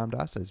 Literally, like Ram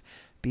Dass says,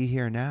 be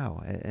here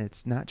now.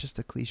 It's not just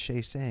a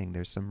cliche saying.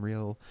 There's some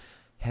real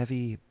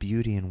heavy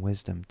beauty and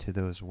wisdom to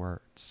those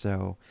words.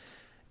 So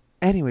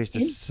anyways,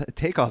 to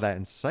take all that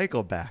and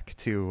cycle back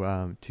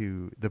to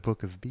the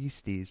Book of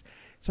Beasties,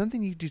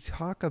 something you do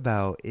talk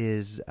about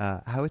is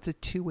how it's a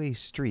two-way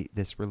street,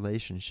 this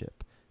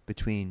relationship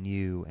between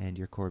you and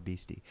your core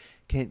beastie.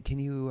 Can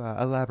you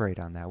elaborate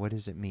on that? What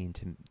does it mean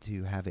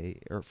to have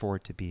for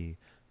it to be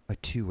a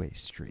two-way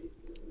street?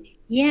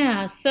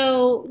 Yeah,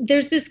 so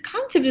there's this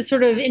concept of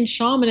sort of in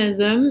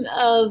shamanism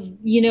of,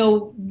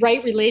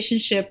 right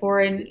relationship,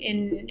 or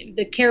in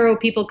the Karo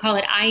people call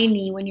it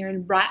aini, when you're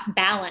in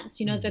balance,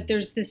 that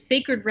there's this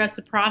sacred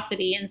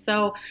reciprocity. And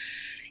so,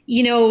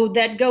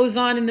 that goes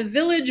on in the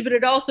village, but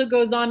it also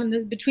goes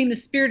on between the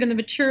spirit and the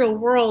material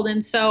world.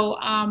 And so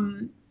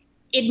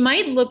it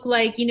might look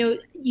like,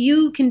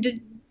 you can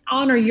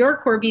honor your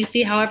core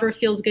beastie however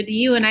feels good to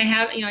you. And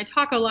I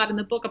talk a lot in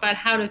the book about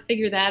how to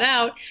figure that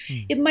out.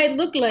 It might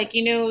look like,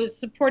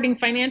 supporting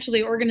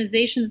financially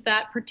organizations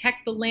that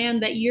protect the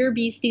land that your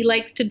beastie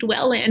likes to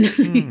dwell in,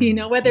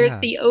 whether it's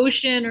the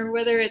ocean or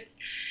whether it's,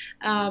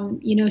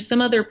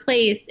 some other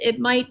place. It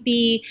might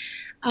be,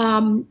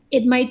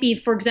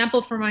 for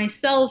example, for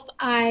myself,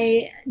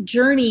 I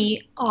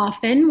journey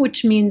often,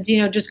 which means,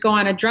 just go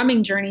on a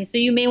drumming journey. So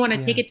you may want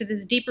to take it to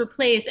this deeper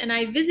place. And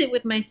I visit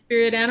with my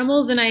spirit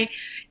animals and I,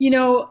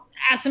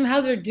 ask them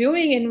how they're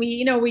doing, and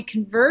we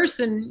converse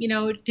and,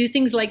 do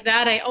things like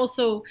that. I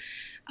also,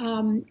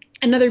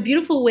 another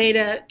beautiful way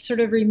to sort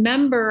of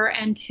remember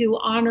and to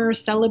honor,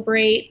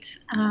 celebrate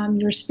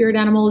your spirit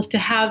animal is to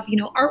have,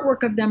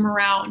 artwork of them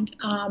around.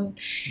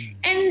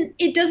 And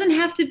it doesn't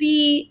have to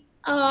be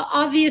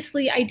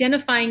obviously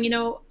identifying,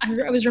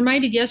 I was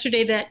reminded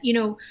yesterday that,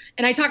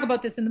 and I talk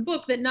about this in the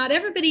book, that not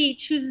everybody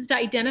chooses to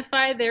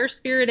identify their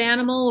spirit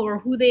animal or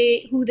who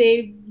they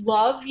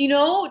love,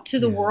 to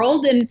the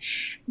world. And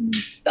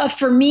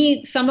for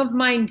me, some of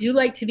mine do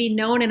like to be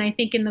known. And I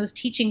think in those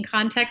teaching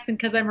contexts, and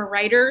because I'm a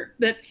writer,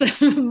 that some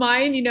of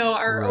mine,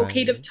 are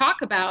okay to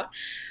talk about.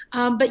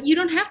 But you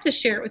don't have to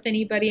share it with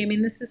anybody. I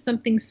mean, this is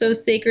something so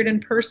sacred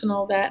and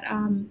personal that,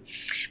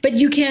 but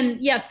you can,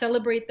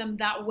 celebrate them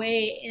that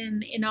way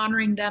in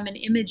honoring them in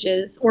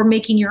images or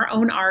making your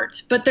own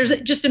art. But there's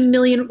just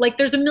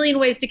there's a million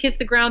ways to kiss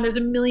the ground. There's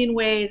a million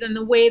ways. And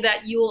the way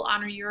that you will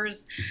honor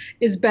yours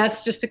is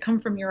best just to come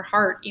from your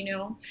heart,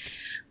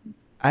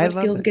 I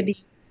love feels good to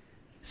you.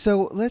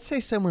 So let's say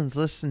someone's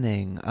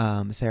listening,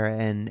 Sarah,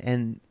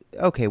 and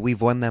okay,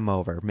 we've won them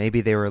over.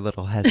 Maybe they were a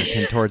little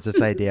hesitant towards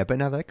this idea, but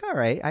now they're like, all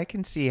right, I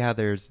can see how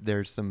there's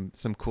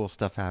some cool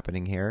stuff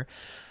happening here.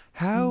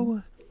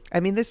 How, I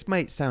mean, this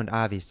might sound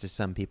obvious to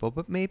some people,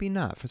 but maybe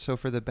not. So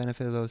for the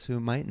benefit of those who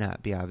might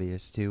not be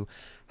obvious to,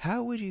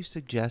 how would you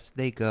suggest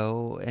they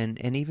go and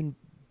even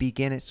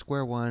begin at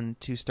square one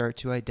to start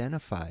to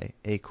identify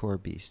a core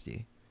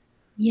beastie?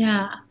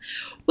 Yeah.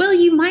 Well,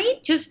 you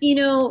might just,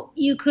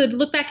 you could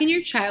look back in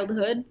your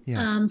childhood.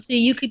 Yeah. So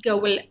you could go,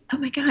 well, oh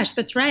my gosh,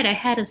 that's right. I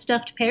had a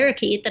stuffed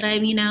parakeet that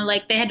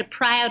they had to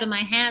pry out of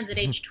my hands at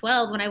age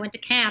 12 when I went to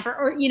camp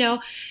or,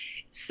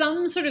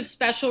 some sort of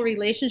special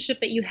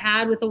relationship that you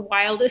had with a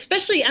wild,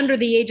 especially under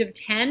the age of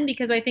 10,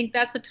 because I think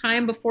that's a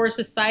time before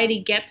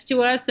society gets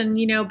to us and,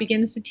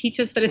 begins to teach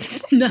us that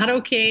it's not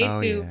okay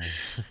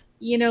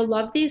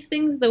love these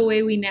things the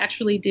way we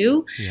naturally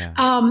do. Yeah.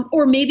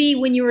 Or maybe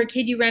when you were a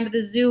kid, you ran to the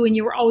zoo and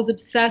you were always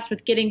obsessed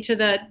with getting to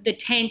the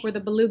tank where the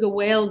beluga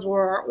whales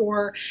were,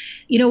 or,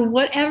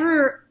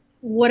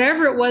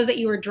 whatever it was that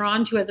you were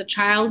drawn to as a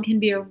child can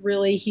be a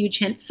really huge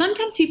hint.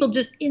 Sometimes people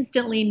just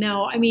instantly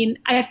know. I mean,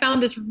 I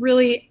found this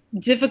really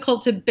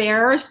difficult to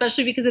bear,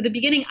 especially because at the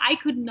beginning I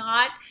could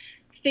not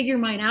figure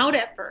mine out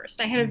at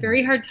first. I had a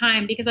very hard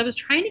time because I was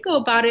trying to go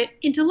about it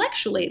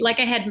intellectually. Like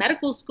I had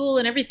medical school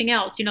and everything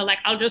else, like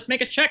I'll just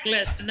make a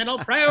checklist and then I'll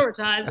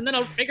prioritize and then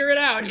I'll figure it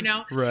out.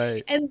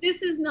 Right. And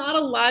this is not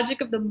a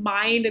logic of the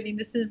mind. I mean,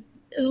 this is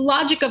a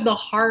logic of the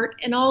heart.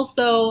 And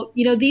also,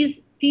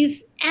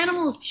 these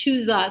animals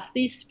choose us,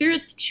 these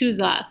spirits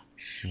choose us.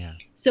 Yeah.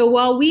 So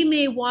while we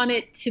may want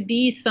it to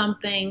be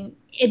something,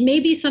 it may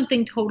be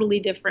something totally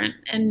different.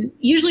 And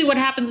usually what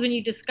happens when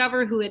you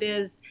discover who it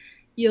is,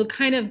 you'll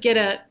kind of get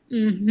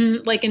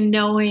like a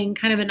knowing,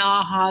 kind of an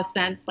aha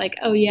sense, like,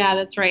 oh yeah,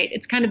 that's right.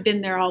 It's kind of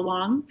been there all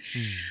along.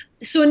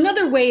 So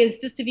another way is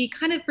just to be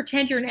kind of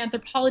pretend you're an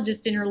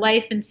anthropologist in your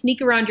life and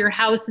sneak around your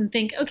house and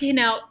think, okay,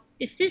 now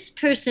if this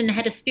person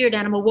had a spirit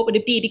animal, what would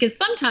it be? Because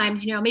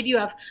sometimes, maybe you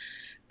have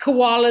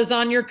koalas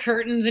on your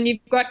curtains and you've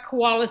got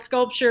koala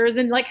sculptures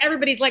and like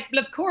everybody's like, well,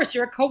 of course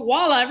you're a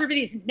koala.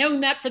 Everybody's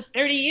known that for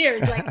 30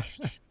 years. Like,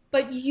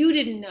 but you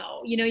didn't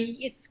know,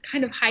 it's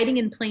kind of hiding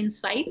in plain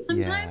sight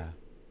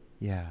sometimes.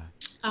 Yeah.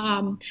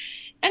 And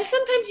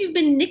sometimes you've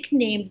been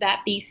nicknamed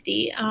that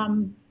beastie.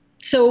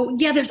 So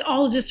yeah, there's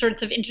all just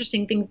sorts of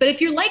interesting things. But if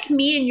you're like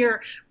me and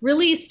you're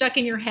really stuck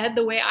in your head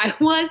the way I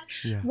was,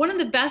 one of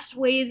the best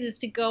ways is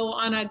to go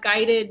on a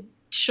guided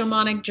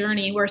shamanic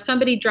journey where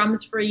somebody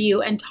drums for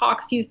you and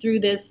talks you through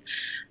this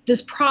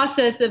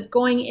process of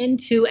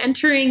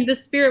entering the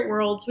spirit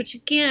worlds, which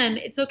again,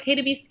 it's okay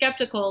to be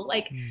skeptical.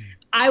 Like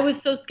I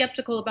was so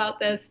skeptical about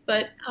this,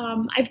 but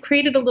I've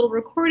created a little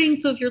recording.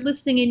 So if you're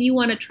listening and you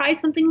want to try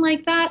something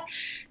like that,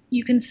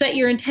 you can set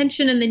your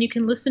intention and then you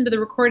can listen to the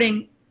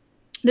recording.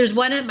 There's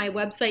one at my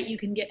website you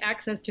can get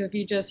access to if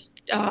you just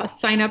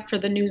sign up for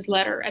the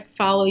newsletter at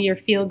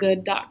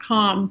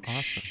followyourfeelgood.com.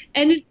 Awesome.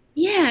 And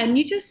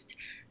you just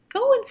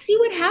go and see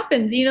what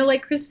happens.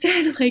 Like Chris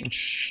said, like,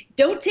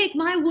 don't take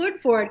my word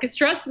for it. Because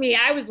trust me,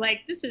 I was like,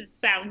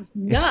 sounds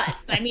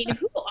nuts. I mean,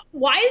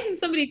 why hasn't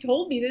somebody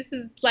told me this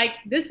is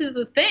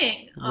a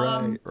thing?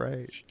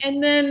 Right.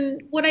 And then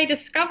what I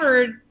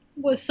discovered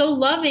was so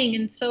loving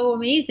and so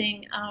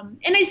amazing.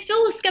 And I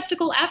still was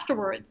skeptical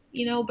afterwards,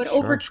 but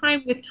over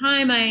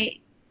time, I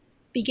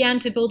began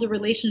to build a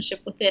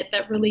relationship with it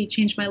that really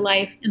changed my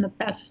life in the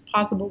best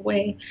possible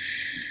way.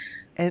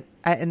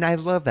 And I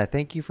love that.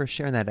 Thank you for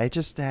sharing that. I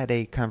just had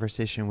a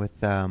conversation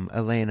with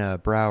Elena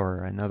Brower,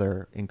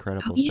 another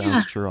incredible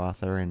Sounds True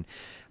author, and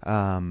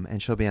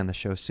she'll be on the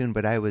show soon.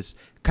 But I was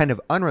kind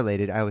of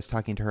unrelated. I was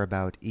talking to her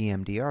about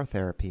EMDR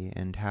therapy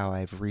and how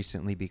I've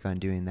recently begun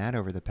doing that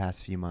over the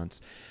past few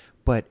months.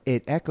 But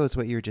it echoes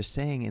what you were just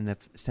saying in the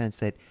sense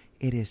that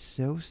it is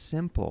so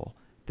simple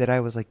that I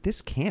was like,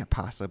 this can't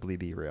possibly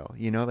be real.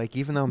 Like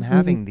even though I'm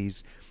having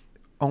these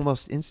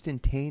almost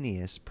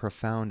instantaneous,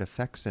 profound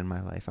effects in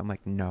my life, I'm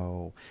like,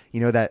 no,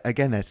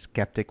 that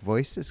skeptic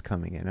voice is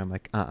coming in. I'm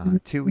like,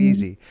 too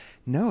easy.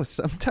 No,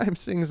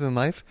 sometimes things in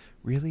life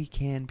really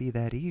can be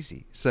that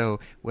easy.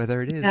 So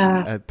whether it is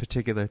a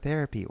particular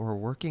therapy or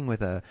working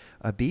with a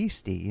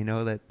beastie,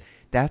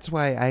 that's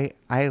why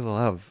I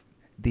love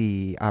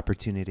the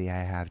opportunity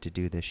I have to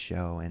do this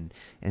show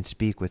and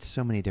speak with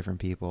so many different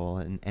people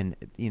and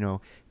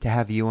to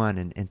have you on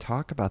and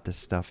talk about this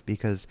stuff,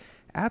 because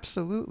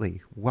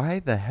absolutely, why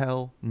the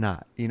hell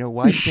not?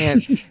 Why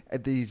can't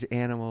these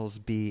animals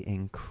be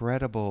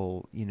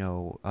incredible,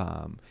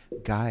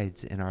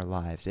 guides in our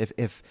lives?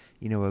 If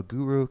a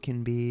guru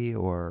can be,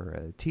 or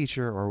a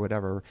teacher or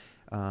whatever,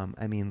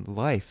 I mean,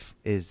 life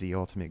is the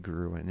ultimate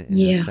guru in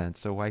a sense.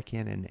 So why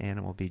can't an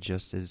animal be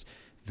just as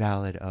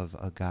valid of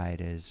a guide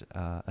as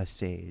a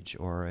sage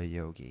or a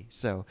yogi?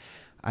 So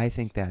I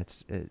think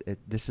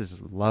this is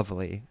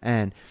lovely.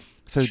 And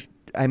so,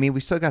 I mean, we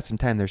still got some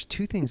time. There's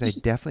two things I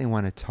definitely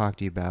want to talk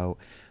to you about.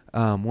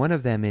 One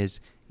of them is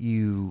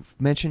you've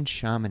mentioned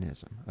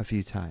shamanism a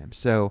few times.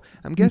 So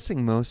I'm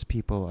guessing most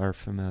people are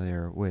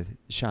familiar with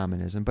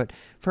shamanism, but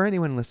for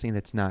anyone listening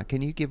that's not,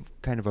 can you give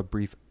kind of a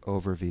brief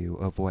overview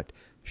of what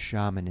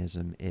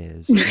shamanism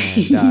is?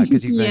 And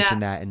because you've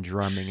mentioned that, and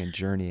drumming and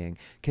journeying.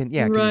 Can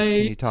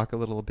you talk a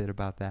little bit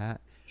about that?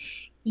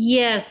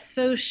 Yes.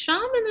 So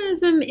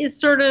shamanism is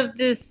sort of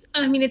this,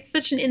 I mean, it's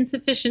such an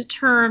insufficient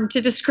term to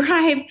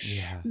describe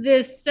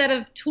this set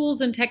of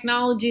tools and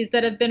technologies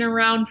that have been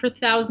around for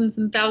thousands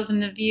and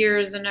thousands of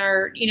years and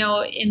are,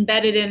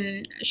 embedded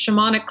in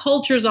shamanic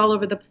cultures all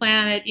over the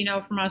planet,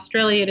 from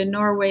Australia to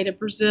Norway to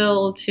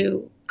Brazil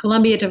to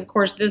Colombia to, of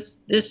course,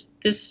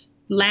 this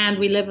land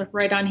we live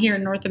right on here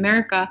in North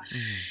America.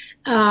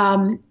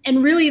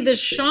 And really the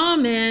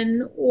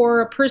shaman,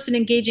 or a person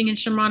engaging in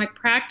shamanic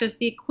practice,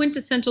 the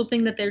quintessential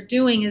thing that they're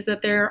doing is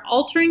that they're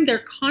altering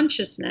their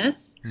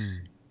consciousness,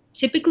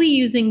 typically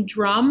using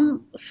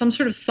some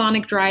sort of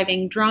sonic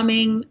driving,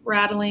 drumming,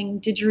 rattling,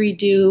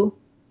 didgeridoo,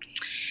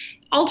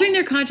 altering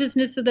their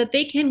consciousness so that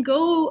they can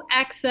go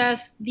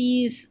access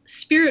these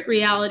spirit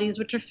realities,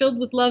 which are filled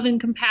with love and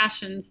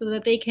compassion, so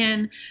that they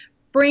can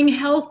bring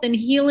health and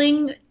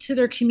healing to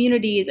their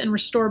communities and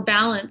restore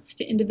balance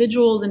to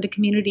individuals and to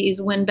communities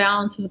when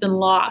balance has been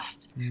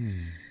lost.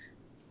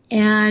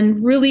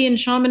 And really in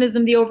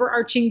shamanism, the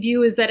overarching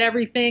view is that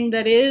everything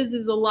that is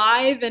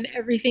alive and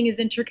everything is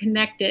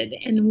interconnected,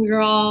 and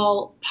we're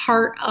all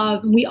part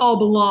of, we all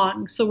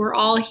belong. So we're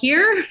all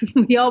here,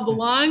 we all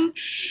belong.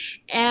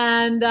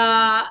 And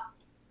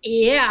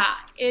yeah,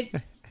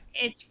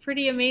 it's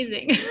pretty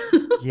amazing.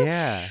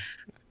 Yeah.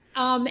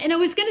 And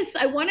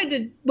I wanted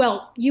to,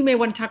 well, you may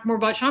want to talk more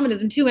about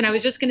shamanism too. And I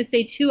was just going to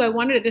say too, I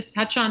wanted to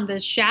touch on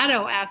the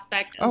shadow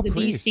aspect of the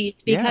please.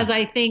 beasties, because Yeah.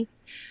 I think,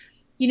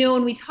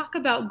 when we talk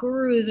about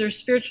gurus or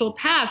spiritual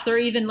paths, or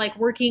even like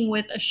working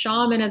with a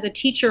shaman as a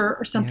teacher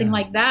or something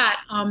like that,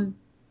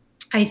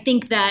 I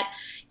think that,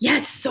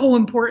 it's so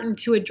important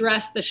to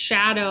address the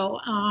shadow.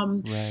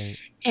 Right.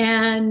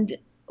 And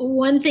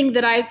one thing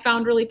that I've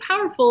found really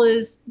powerful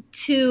is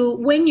to,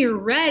 when you're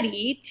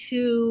ready,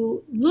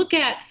 to look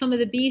at some of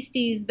the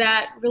beasties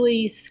that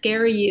really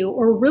scare you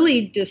or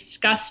really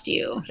disgust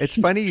you. It's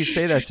funny you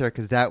say that, Sarah,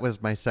 because that was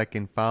my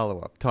second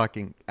follow-up.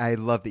 I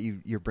love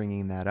that you're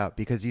bringing that up,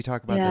 because you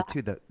talk about that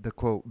too, the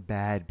quote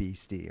bad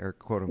beastie, or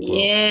quote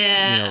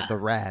unquote, the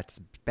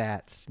rats,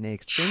 bats,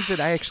 snakes, things that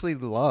I actually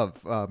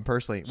love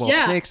personally. Well,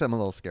 snakes I'm a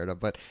little scared of,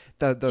 but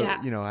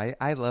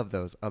I love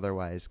those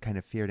otherwise kind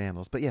of feared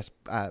animals. But yes,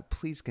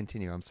 please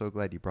continue. I'm so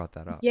glad you brought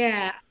that up.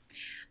 Yeah.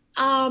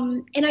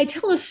 And I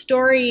tell a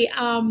story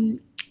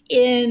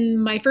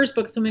in my first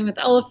book, Swimming with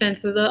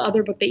Elephants, or the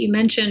other book that you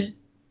mentioned,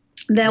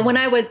 that when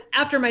I was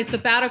after my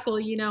sabbatical,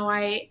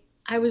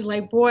 I was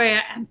like, boy,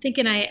 I'm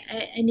thinking I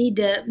need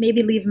to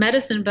maybe leave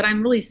medicine, but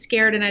I'm really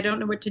scared and I don't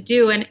know what to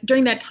do. And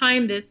during that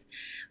time,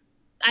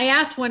 I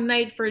asked one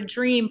night for a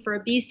dream for a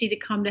beastie to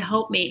come to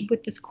help me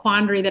with this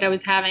quandary that I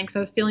was having, because I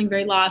was feeling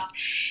very lost.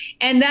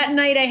 And that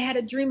night I had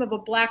a dream of a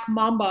black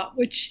mamba,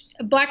 which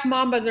black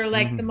mambas are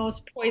like the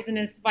most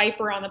poisonous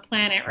viper on the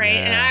planet, right?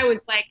 Yeah. And I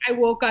was like, I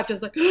woke up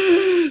just like,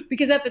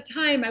 because at the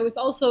time I was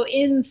also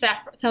in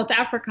South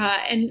Africa,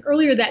 and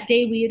earlier that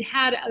day we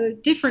had a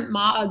different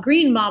a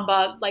green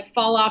mamba like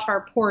fall off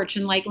our porch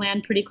and like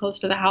land pretty close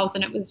to the house,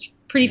 and it was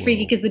pretty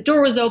freaky because the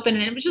door was open,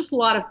 and it was just a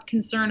lot of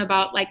concern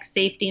about like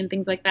safety and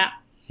things like that.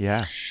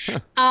 Yeah.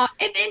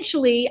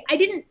 Eventually, I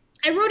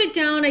wrote it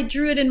down, I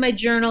drew it in my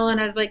journal,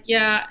 and I was like,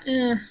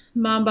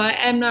 Mamba,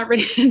 I'm not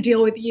ready to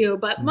deal with you.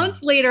 But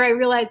months later, I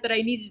realized that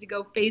I needed to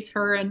go face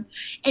her, and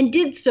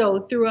did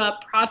so through a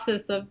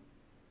process of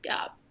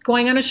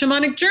going on a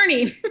shamanic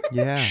journey.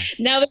 Yeah.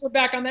 Now that we're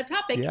back on that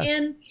topic. Yes.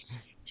 And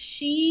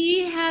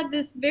she had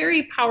this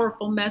very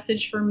powerful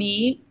message for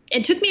me.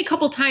 It took me a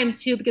couple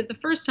times too, because the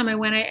first time I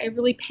went, I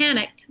really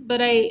panicked,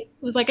 but I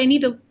was like, I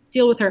need to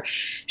deal with her.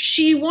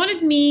 She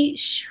wanted me,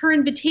 her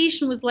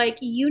invitation was like,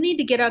 you need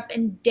to get up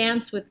and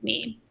dance with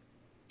me.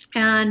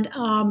 And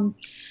I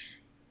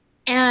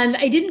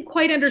didn't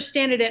quite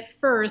understand it at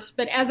first,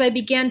 but as I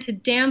began to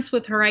dance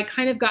with her, I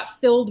kind of got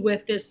filled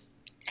with this,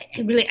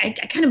 I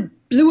kind of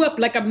blew up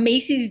like a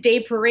Macy's Day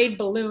Parade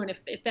balloon,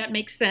 if that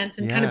makes sense,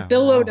 and kind of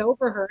billowed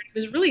over her. It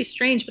was really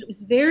strange, but it was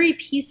very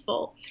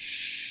peaceful.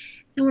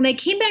 And when I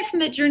came back from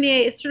that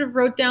journey, I sort of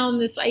wrote down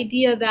this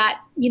idea that,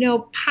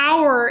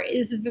 power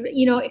is,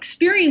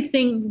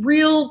 experiencing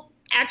real,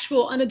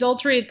 actual,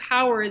 unadulterated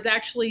power is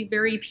actually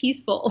very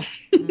peaceful.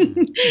 But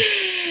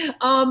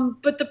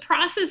the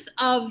process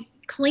of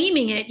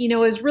claiming it,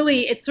 is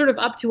really, it's sort of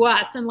up to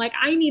us. And like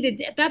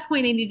at that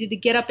point, I needed to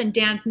get up and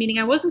dance, meaning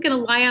I wasn't going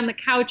to lie on the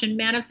couch and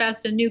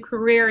manifest a new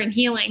career in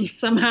healing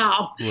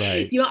somehow.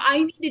 Right.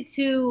 I needed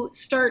to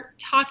start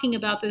talking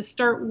about this,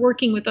 start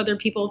working with other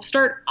people,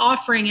 start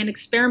offering and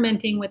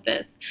experimenting with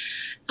this.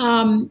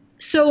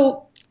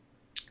 So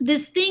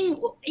this thing,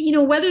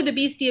 whether the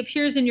beastie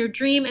appears in your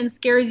dream and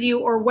scares you,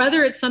 or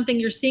whether it's something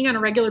you're seeing on a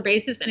regular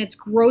basis and it's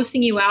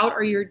grossing you out,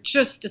 or you're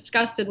just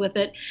disgusted with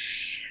it,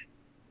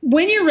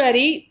 when you're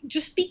ready,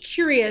 just be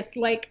curious,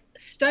 like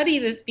study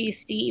this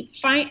beastie,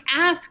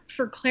 ask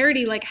for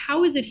clarity, like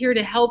how is it here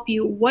to help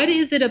you? What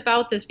is it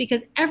about this?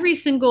 Because every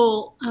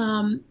single,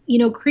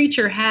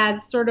 creature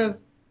has sort of,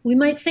 we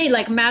might say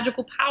like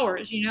magical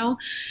powers,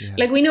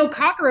 like we know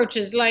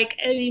cockroaches, like,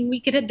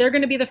 they're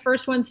going to be the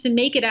first ones to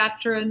make it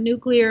after a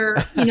nuclear,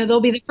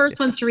 they'll be the first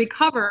ones to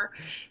recover.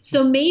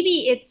 So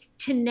maybe it's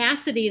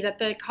tenacity that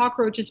the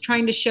cockroach is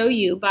trying to show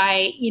you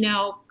by,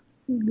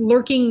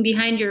 lurking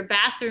behind your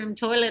bathroom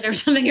toilet or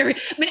something.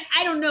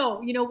 I don't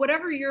know,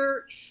 whatever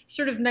your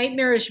sort of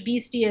nightmarish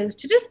beastie is,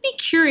 to just be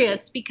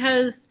curious,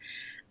 because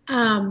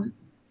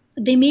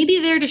they may be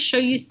there to show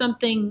you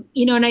something,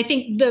 and I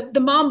think the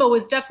mamba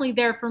was definitely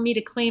there for me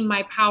to claim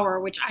my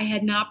power, which I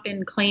had not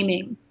been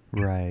claiming.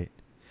 Right.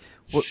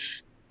 Well,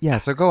 yeah,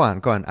 so go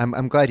on.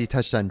 I'm glad you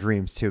touched on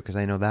dreams too, because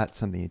I know that's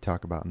something you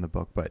talk about in the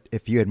book, but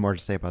if you had more to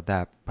say about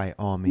that, by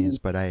all means,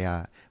 but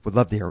I would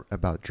love to hear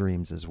about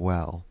dreams as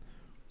well.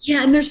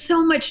 Yeah, and there's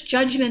so much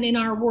judgment in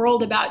our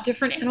world about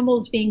different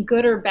animals being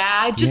good or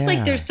bad, just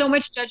like there's so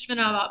much judgment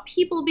about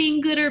people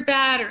being good or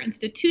bad, or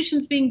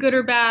institutions being good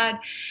or bad.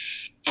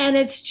 And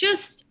it's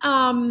just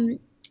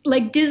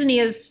like Disney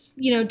has,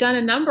 done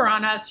a number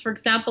on us, for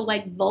example,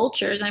 like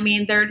vultures.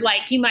 They're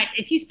like,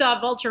 if you saw a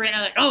vulture right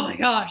now, like, oh my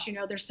gosh,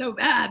 they're so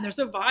bad and they're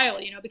so vile,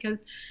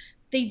 because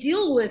they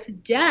deal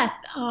with death.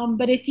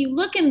 But if you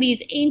look in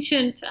these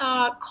ancient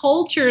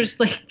cultures,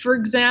 like for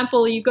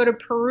example, you go to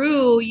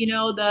Peru,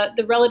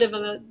 the relative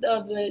of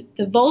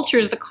the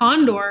vultures, the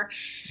condor.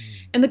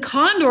 And the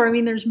condor, I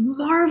mean, there's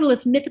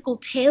marvelous mythical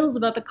tales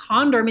about the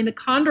condor. I mean, the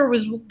condor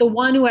was the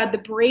one who had the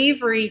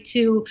bravery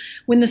to,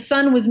 when the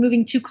sun was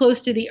moving too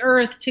close to the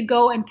earth, to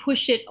go and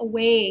push it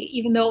away,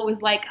 even though it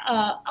was like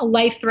a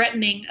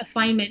life-threatening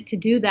assignment to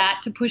do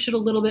that, to push it a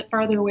little bit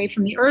farther away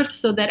from the earth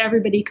so that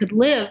everybody could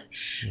live.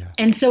 Yeah.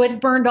 And so it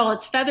burned all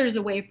its feathers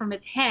away from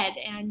its head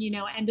and,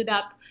 ended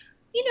up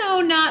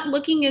not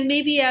looking and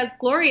maybe as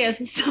glorious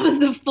as some of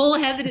the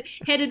full-headed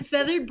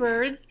feathered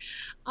birds.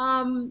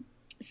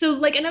 So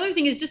like another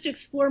thing is just to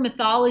explore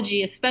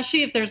mythology,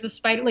 especially if there's a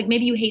spider, like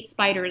maybe you hate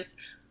spiders.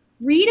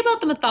 Read about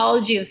the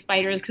mythology of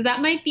spiders, because that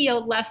might be a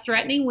less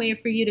threatening way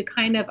for you to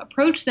kind of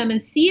approach them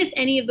and see if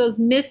any of those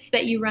myths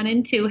that you run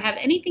into have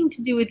anything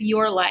to do with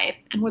your life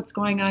and what's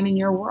going on in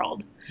your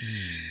world.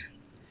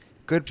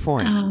 Good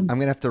point. I'm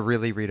going to have to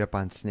really read up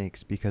on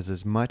snakes, because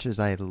as much as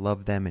I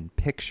love them in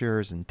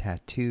pictures and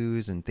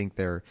tattoos and think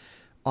they're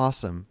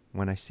awesome,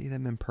 when I see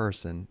them in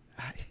person,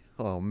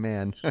 oh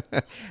man,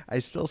 I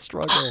still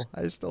struggle.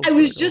 I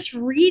was just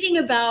reading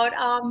about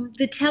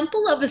the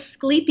Temple of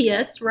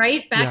Asclepius,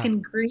 right, back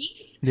in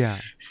Greece. Yeah.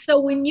 So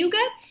when you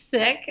get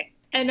sick,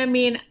 and I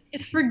mean,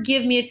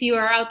 forgive me if you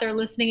are out there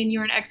listening and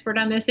you're an expert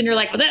on this and you're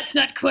like, well, that's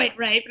not quite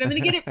right, but I'm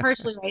going to get it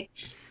partially right.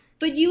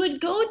 But you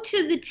would go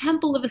to the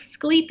Temple of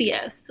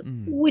Asclepius,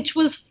 which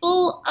was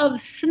full of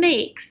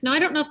snakes. Now, I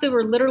don't know if they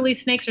were literally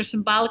snakes or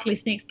symbolically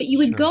snakes, but you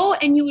would go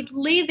and you would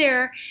lay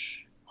there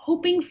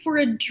hoping for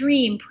a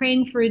dream,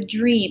 praying for a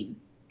dream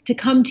to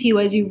come to you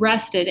as you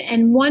rested.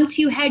 And once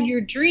you had your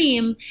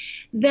dream,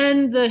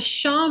 then the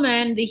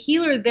shaman, the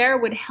healer there,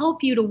 would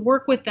help you to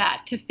work with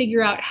that, to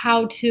figure out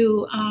how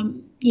to,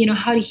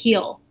 how to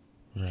heal.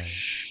 Right.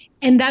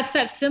 And that's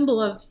that symbol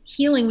of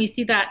healing. We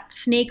see that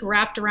snake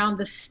wrapped around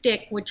the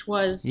stick, which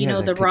was,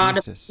 the rod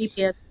of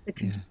Asclepius.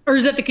 Or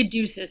is that the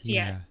caduceus?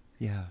 Yeah. Yes.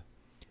 Yeah.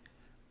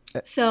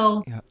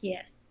 So,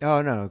 yes.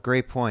 Oh, no,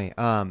 great point.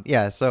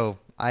 So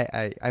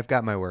I've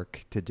got my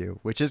work to do,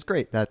 which is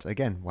great. That's,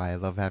 again, why I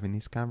love having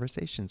these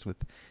conversations with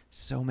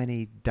so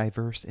many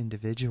diverse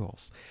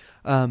individuals.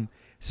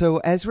 So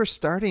as we're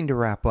starting to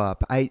wrap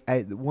up, I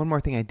one more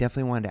thing I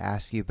definitely wanted to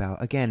ask you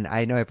about. Again,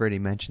 I know I've already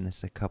mentioned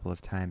this a couple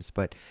of times,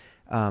 but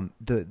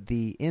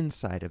the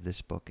inside of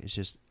this book is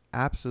just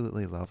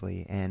absolutely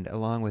lovely. And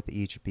along with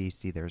each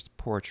beastie, there's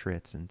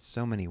portraits and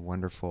so many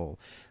wonderful,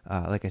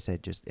 like I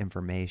said, just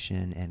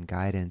information and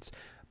guidance.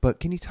 But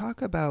can you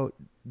talk about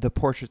the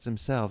portraits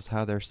themselves,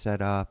 how they're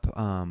set up,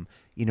 and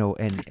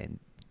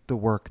the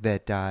work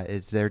that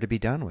is there to be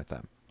done with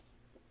them?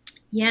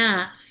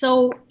 Yeah.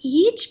 So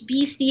each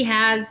beastie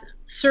has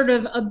sort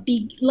of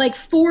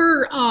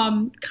four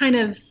kind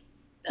of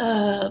what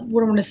do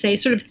I want to say,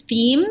 sort of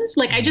themes.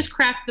 Like I just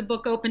cracked the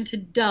book open to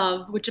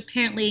dove, which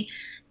apparently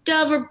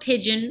dove or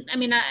pigeon. I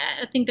mean,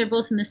 I think they're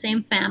both in the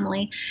same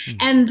family.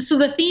 And so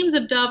the themes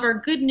of dove are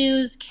good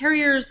news,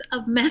 carriers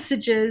of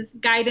messages,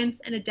 guidance,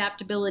 and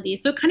adaptability.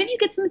 So kind of you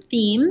get some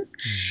themes.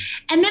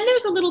 And then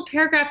there's a little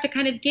paragraph to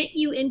kind of get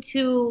you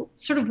into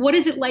sort of what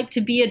is it like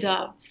to be a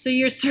dove. So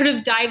you're sort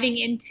of diving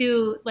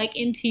into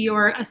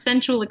your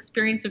essential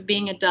experience of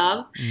being a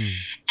dove.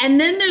 And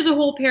then there's a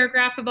whole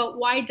paragraph about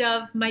why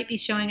dove might be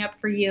showing up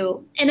for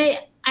you. And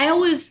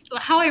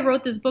how I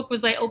wrote this book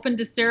was I opened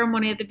a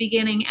ceremony at the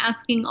beginning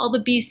asking all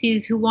the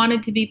beasties who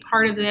wanted to be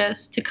part of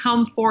this to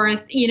come forth,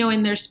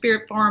 in their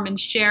spirit form and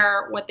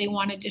share what they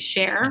wanted to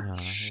share.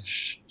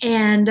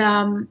 And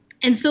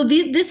so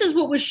this is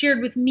what was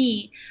shared with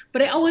me.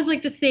 But I always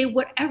like to say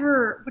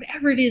whatever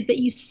it is that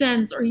you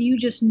sense or you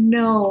just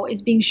know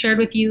is being shared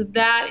with you,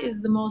 that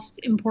is the most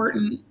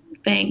important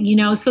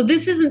thing, So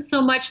this isn't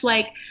so much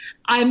like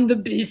I'm the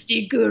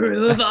beastie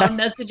guru of all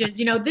messages,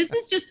 this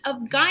is just a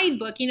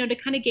guidebook, to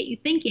kind of get you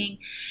thinking.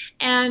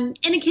 And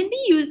it can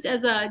be used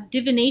as a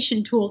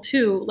divination tool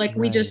too, like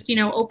we just,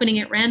 opening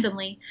it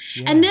randomly.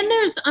 Yeah. And then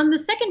there's on the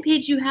second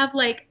page, you have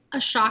like a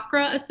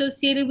chakra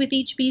associated with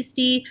each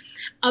beastie,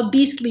 a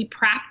beastly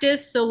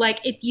practice. So like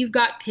if you've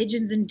got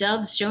pigeons and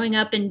doves showing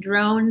up in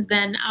drones,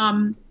 then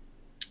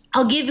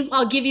I'll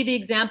give you the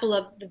example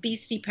of the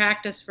beastie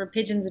practice for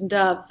pigeons and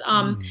doves.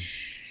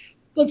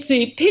 Let's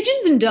see.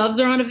 Pigeons and doves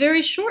are on a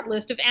very short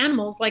list of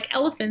animals like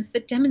elephants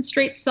that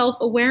demonstrate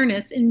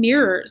self-awareness in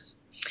mirrors.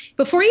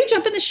 Before you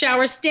jump in the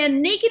shower,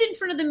 stand naked in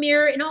front of the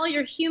mirror in all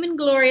your human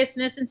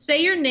gloriousness and say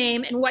your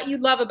name and what you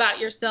love about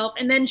yourself,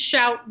 and then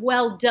shout,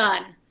 "Well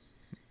done."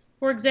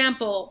 For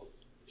example,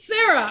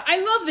 Sarah,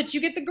 I love that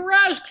you get the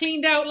garage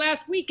cleaned out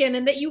last weekend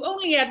and that you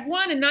only had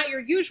one and not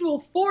your usual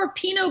 4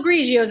 Pinot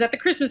Grigios at the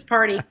Christmas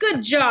party.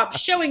 Good job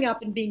showing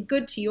up and being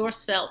good to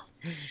yourself.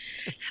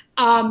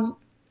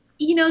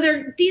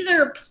 These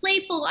are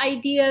playful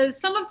ideas.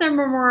 Some of them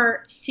are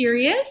more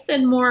serious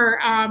and more,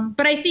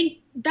 but I think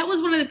that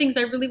was one of the things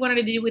I really wanted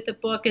to do with the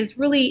book, is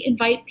really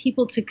invite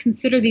people to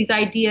consider these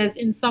ideas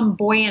in some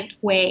buoyant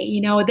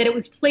way, that it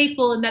was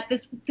playful, and that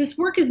this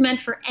work is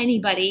meant for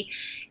anybody.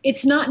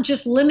 It's not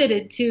just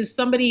limited to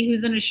somebody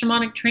who's in a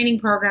shamanic training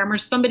program, or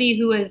somebody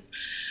who is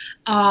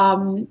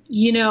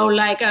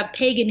like a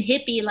pagan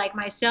hippie like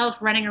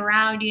myself, running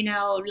around,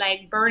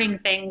 like burning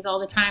things all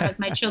the time, as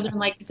my children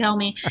like to tell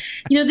me.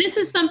 This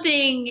is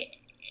something,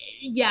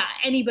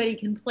 anybody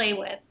can play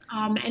with.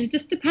 And it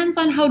just depends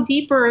on how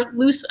deep or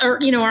loose or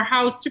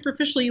how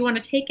superficial you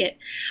want to take it.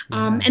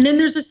 And then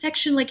there's a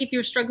section like if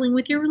you're struggling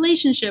with your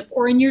relationship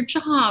or in your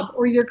job,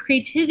 or your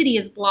creativity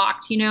is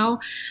blocked,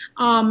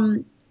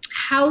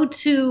 how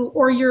to,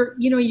 or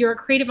you're a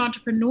creative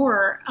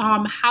entrepreneur,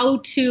 how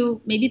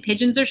to, maybe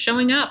pigeons are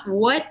showing up.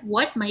 What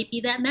might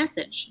be that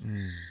message?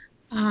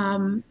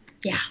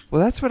 Yeah.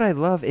 Well, that's what I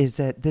love, is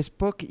that this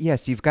book,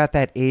 yes, you've got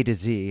that A to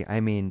Z. I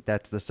mean,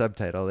 that's the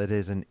subtitle. It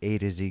is an A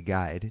to Z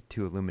guide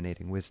to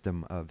illuminating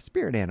wisdom of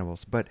spirit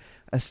animals. But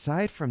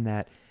aside from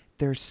that,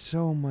 there's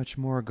so much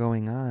more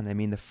going on. I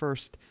mean, the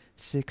first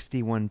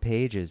 61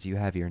 pages, you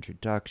have your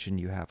introduction,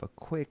 you have a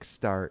quick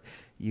start,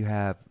 you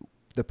have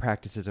the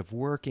practices of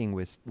working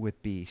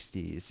with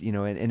beasties,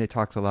 and it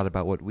talks a lot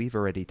about what we've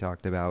already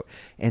talked about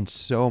and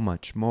so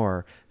much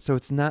more. So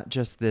it's not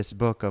just this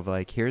book of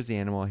like, here's the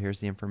animal,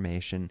 here's the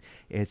information.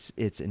 It's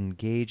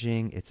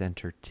engaging, it's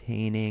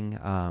entertaining,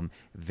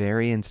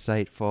 very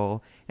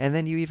insightful. And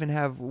then you even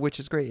have, which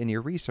is great in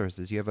your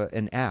resources, you have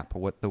an app,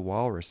 What the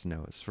Walrus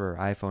Knows, for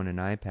iPhone and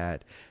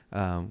iPad,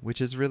 which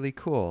is really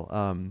cool.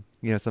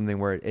 Something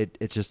where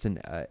it's just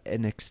an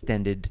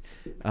extended,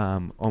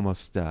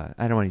 almost, I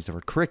don't want to use the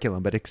word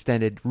curriculum, but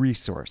extended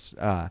resource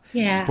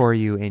for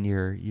you in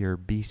your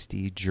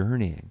beastie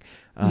journeying.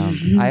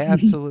 I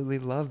absolutely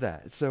love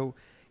that. So,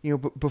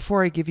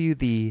 before I give you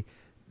the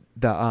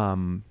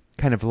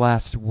kind of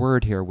last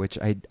word here, which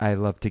I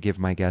love to give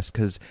my guests,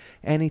 because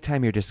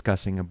anytime you're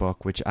discussing a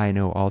book, which I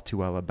know all too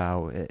well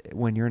about,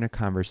 when you're in a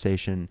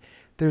conversation,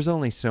 there's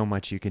only so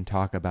much you can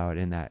talk about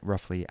in that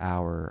roughly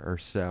hour or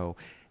so.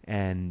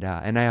 And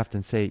I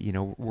often say,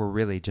 we're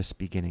really just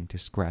beginning to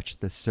scratch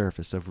the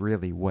surface of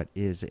really what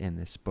is in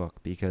this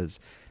book, because,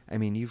 I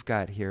mean, you've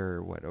got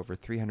here, over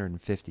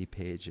 350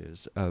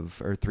 pages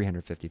or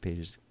 350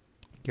 pages,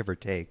 give or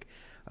take,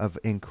 of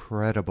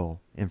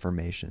incredible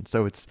information.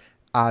 So it's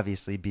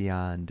obviously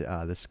beyond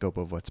the scope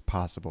of what's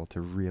possible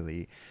to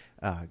really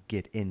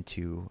get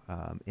into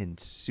in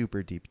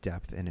super deep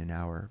depth in an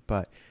hour.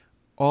 But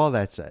all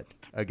that said,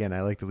 again,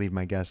 I like to leave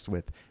my guests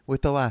with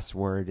the last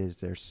word.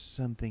 Is there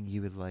something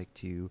you would like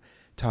to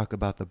talk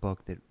about the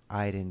book that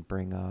I didn't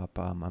bring up,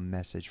 a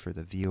message for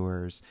the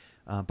viewers?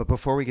 But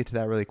before we get to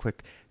that, really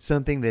quick,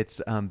 something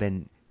that's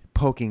been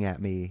poking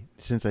at me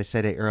since I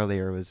said it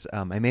earlier was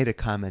I made a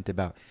comment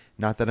about,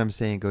 not that I'm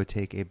saying go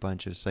take a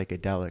bunch of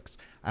psychedelics.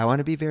 I want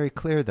to be very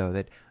clear, though,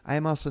 that I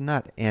am also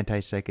not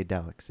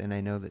anti-psychedelics. And I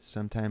know that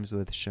sometimes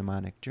with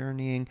shamanic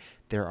journeying,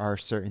 there are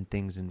certain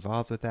things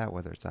involved with that,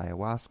 whether it's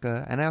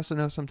ayahuasca. And I also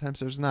know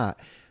sometimes there's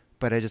not.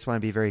 But I just want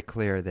to be very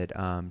clear that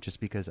just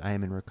because I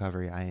am in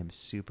recovery, I am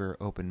super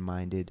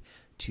open-minded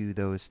to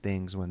those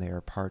things when they are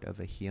part of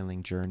a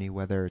healing journey,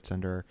 whether it's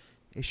under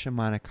a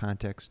shamanic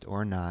context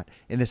or not.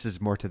 And this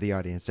is more to the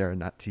audience, Sarah,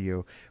 not to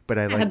you. But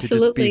I like to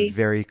just be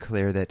very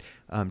clear that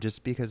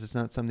just because it's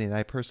not something that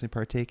I personally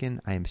partake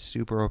in, I am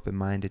super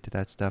open-minded to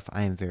that stuff.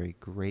 I am very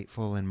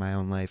grateful in my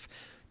own life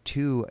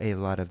to a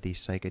lot of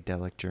these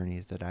psychedelic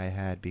journeys that I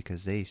had,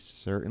 because they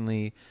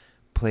certainly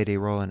played a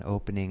role in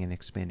opening and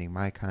expanding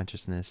my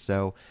consciousness.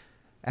 So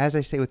as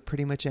I say with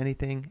pretty much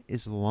anything,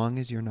 as long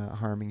as you're not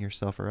harming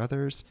yourself or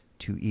others,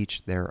 to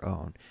each their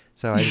own.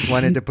 So I just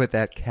wanted to put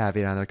that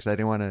caveat on there, because I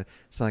didn't want to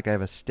sound like I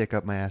have a stick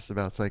up my ass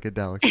about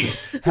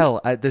psychedelics. Hell,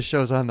 this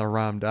show's on the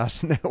Ram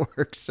Dass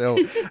Network, so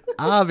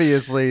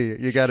obviously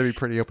you got to be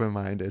pretty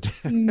open-minded.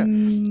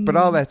 But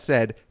all that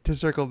said, to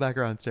circle back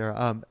around,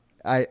 Sarah,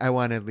 I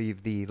want to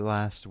leave the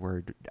last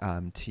word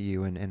to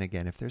you. And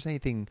again, if there's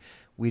anything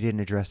we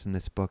didn't address in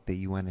this book that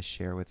you want to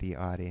share with the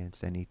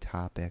audience, any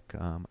topic,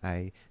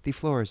 the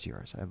floor is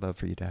yours. I'd love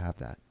for you to have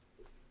that.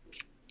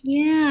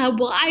 Yeah,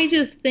 well, I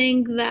just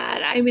think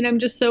that, I'm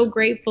just so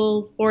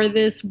grateful for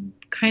this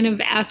kind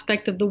of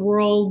aspect of the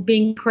world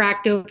being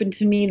cracked open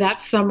to me that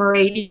summer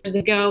 8 years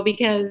ago,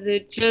 because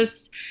it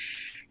just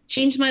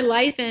changed my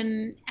life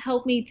and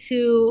helped me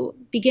to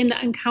begin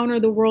to encounter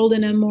the world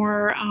in a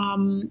more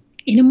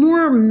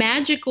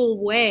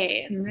magical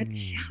way. And that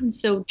sounds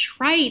so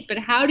trite, but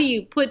how do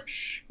you put,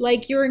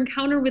 like, your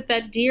encounter with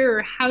that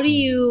deer, how do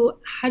you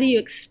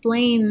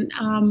explain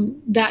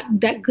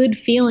that good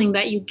feeling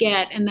that you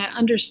get and that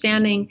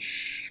understanding?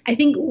 I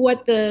think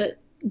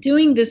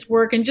doing this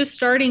work and just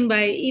starting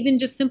by even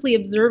just simply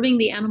observing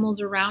the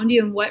animals around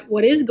you and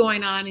what is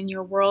going on in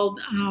your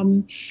world,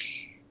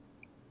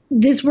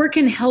 this work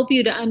can help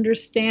you to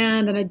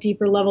understand on a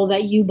deeper level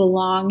that you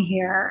belong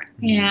here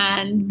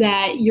and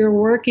that your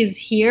work is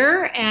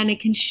here, and it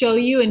can show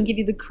you and give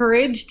you the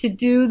courage to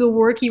do the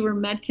work you were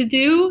meant to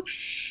do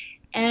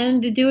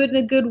and to do it in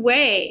a good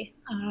way.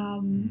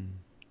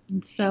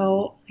 And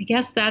so I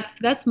guess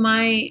that's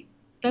my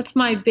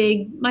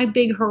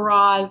big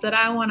hurrah, is that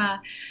I want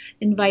to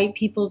invite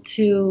people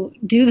to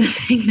do the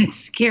thing that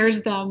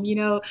scares them,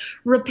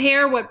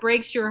 repair what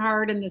breaks your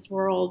heart in this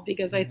world,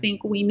 because I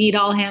think we need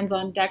all hands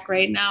on deck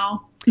right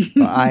now.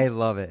 Well, I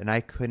love it, and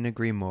I couldn't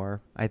agree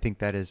more. I think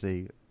that is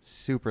a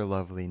super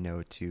lovely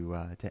note to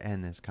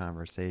end this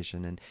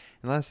conversation. And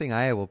the last thing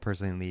I will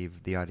personally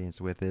leave the audience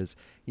with is,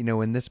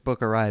 when this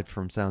book arrived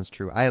from Sounds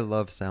True, I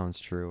love Sounds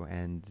True,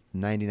 and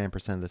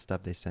 99% of the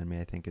stuff they send me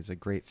I think is a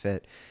great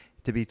fit.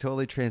 To be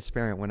totally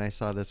transparent, when I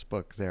saw this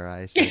book, Sarah,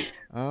 I said,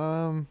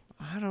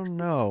 I don't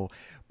know.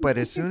 But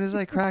as soon as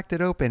I cracked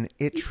it open,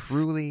 it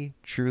truly,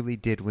 truly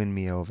did win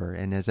me over.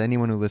 And as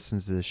anyone who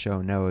listens to the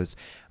show knows,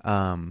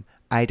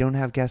 I don't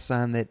have guests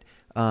on that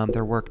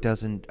their work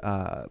doesn't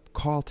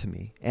call to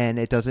me. And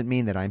it doesn't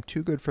mean that I'm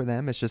too good for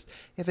them. It's just,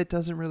 if it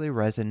doesn't really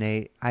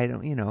resonate,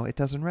 it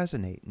doesn't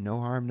resonate. No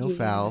harm, no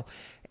foul.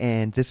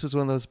 And this was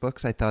one of those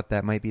books I thought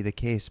that might be the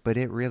case. But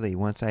it really,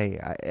 once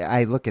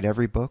I look at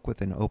every book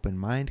with an open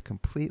mind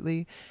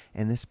completely,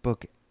 and this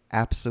book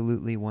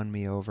absolutely won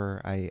me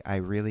over. I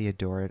really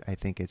adore it. I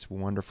think it's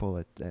wonderful.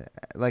 It's,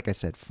 like I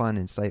said, fun,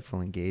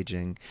 insightful,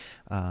 engaging.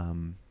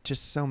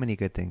 Just so many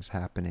good things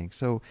happening.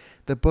 So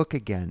the book,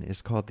 again,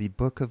 is called The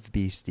Book of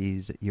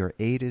Beasties, Your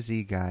A to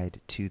Z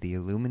Guide to the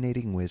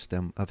Illuminating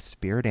Wisdom of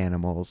Spirit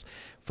Animals,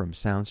 from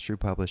Sounds True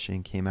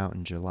Publishing. Came out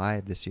in July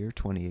of this year,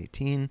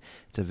 2018.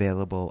 It's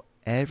available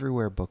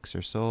everywhere books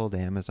are sold,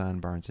 Amazon,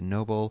 Barnes &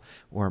 Noble,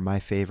 or my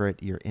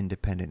favorite, your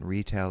independent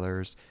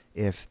retailers.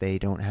 If they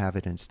don't have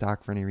it in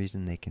stock for any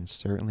reason, they can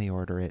certainly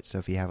order it. So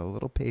if you have a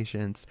little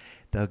patience,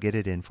 they'll get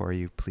it in for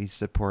you. Please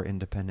support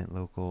independent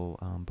local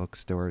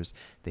bookstores.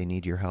 They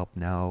need your help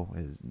now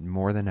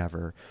more than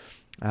ever.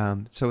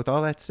 So with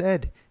all that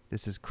said,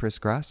 this is Chris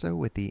Grasso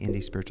with the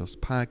Indie Spirituals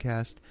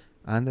Podcast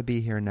on the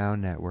Be Here Now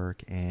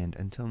Network. And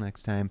until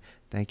next time,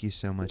 thank you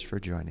so much for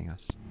joining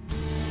us.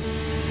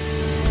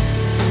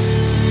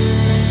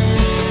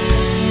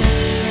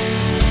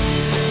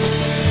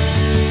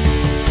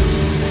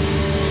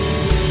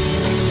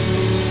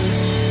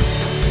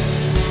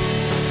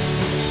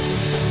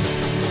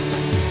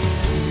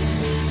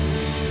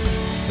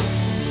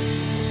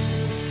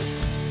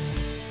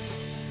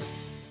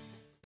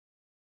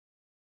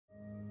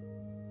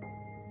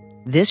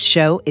 This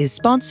show is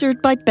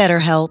sponsored by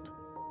BetterHelp.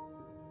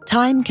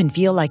 Time can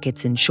feel like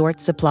it's in short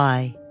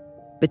supply.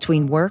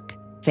 Between work,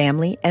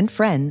 family, and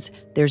friends,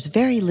 there's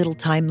very little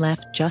time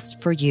left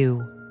just for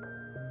you.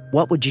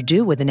 What would you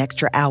do with an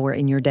extra hour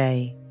in your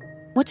day?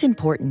 What's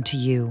important to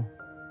you?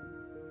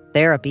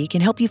 Therapy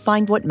can help you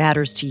find what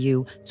matters to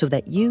you so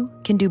that you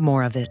can do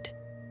more of it.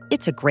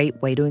 It's a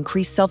great way to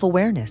increase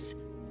self-awareness,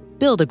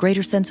 build a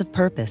greater sense of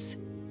purpose,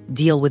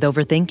 deal with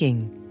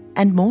overthinking,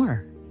 and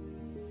more.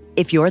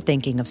 If you're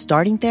thinking of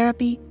starting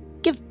therapy,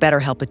 give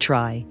BetterHelp a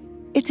try.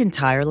 It's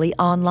entirely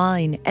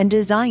online and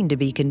designed to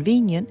be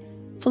convenient,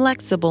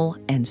 flexible,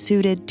 and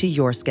suited to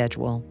your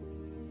schedule.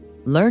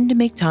 Learn to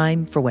make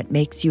time for what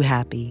makes you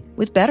happy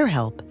with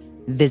BetterHelp.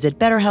 Visit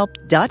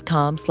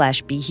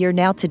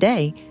BetterHelp.com/BeHereNow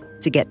today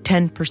to get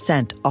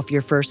 10% off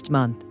your first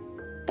month.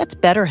 That's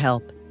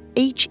BetterHelp,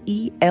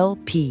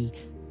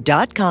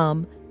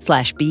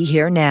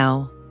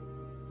 HELP.com/BeHereNow.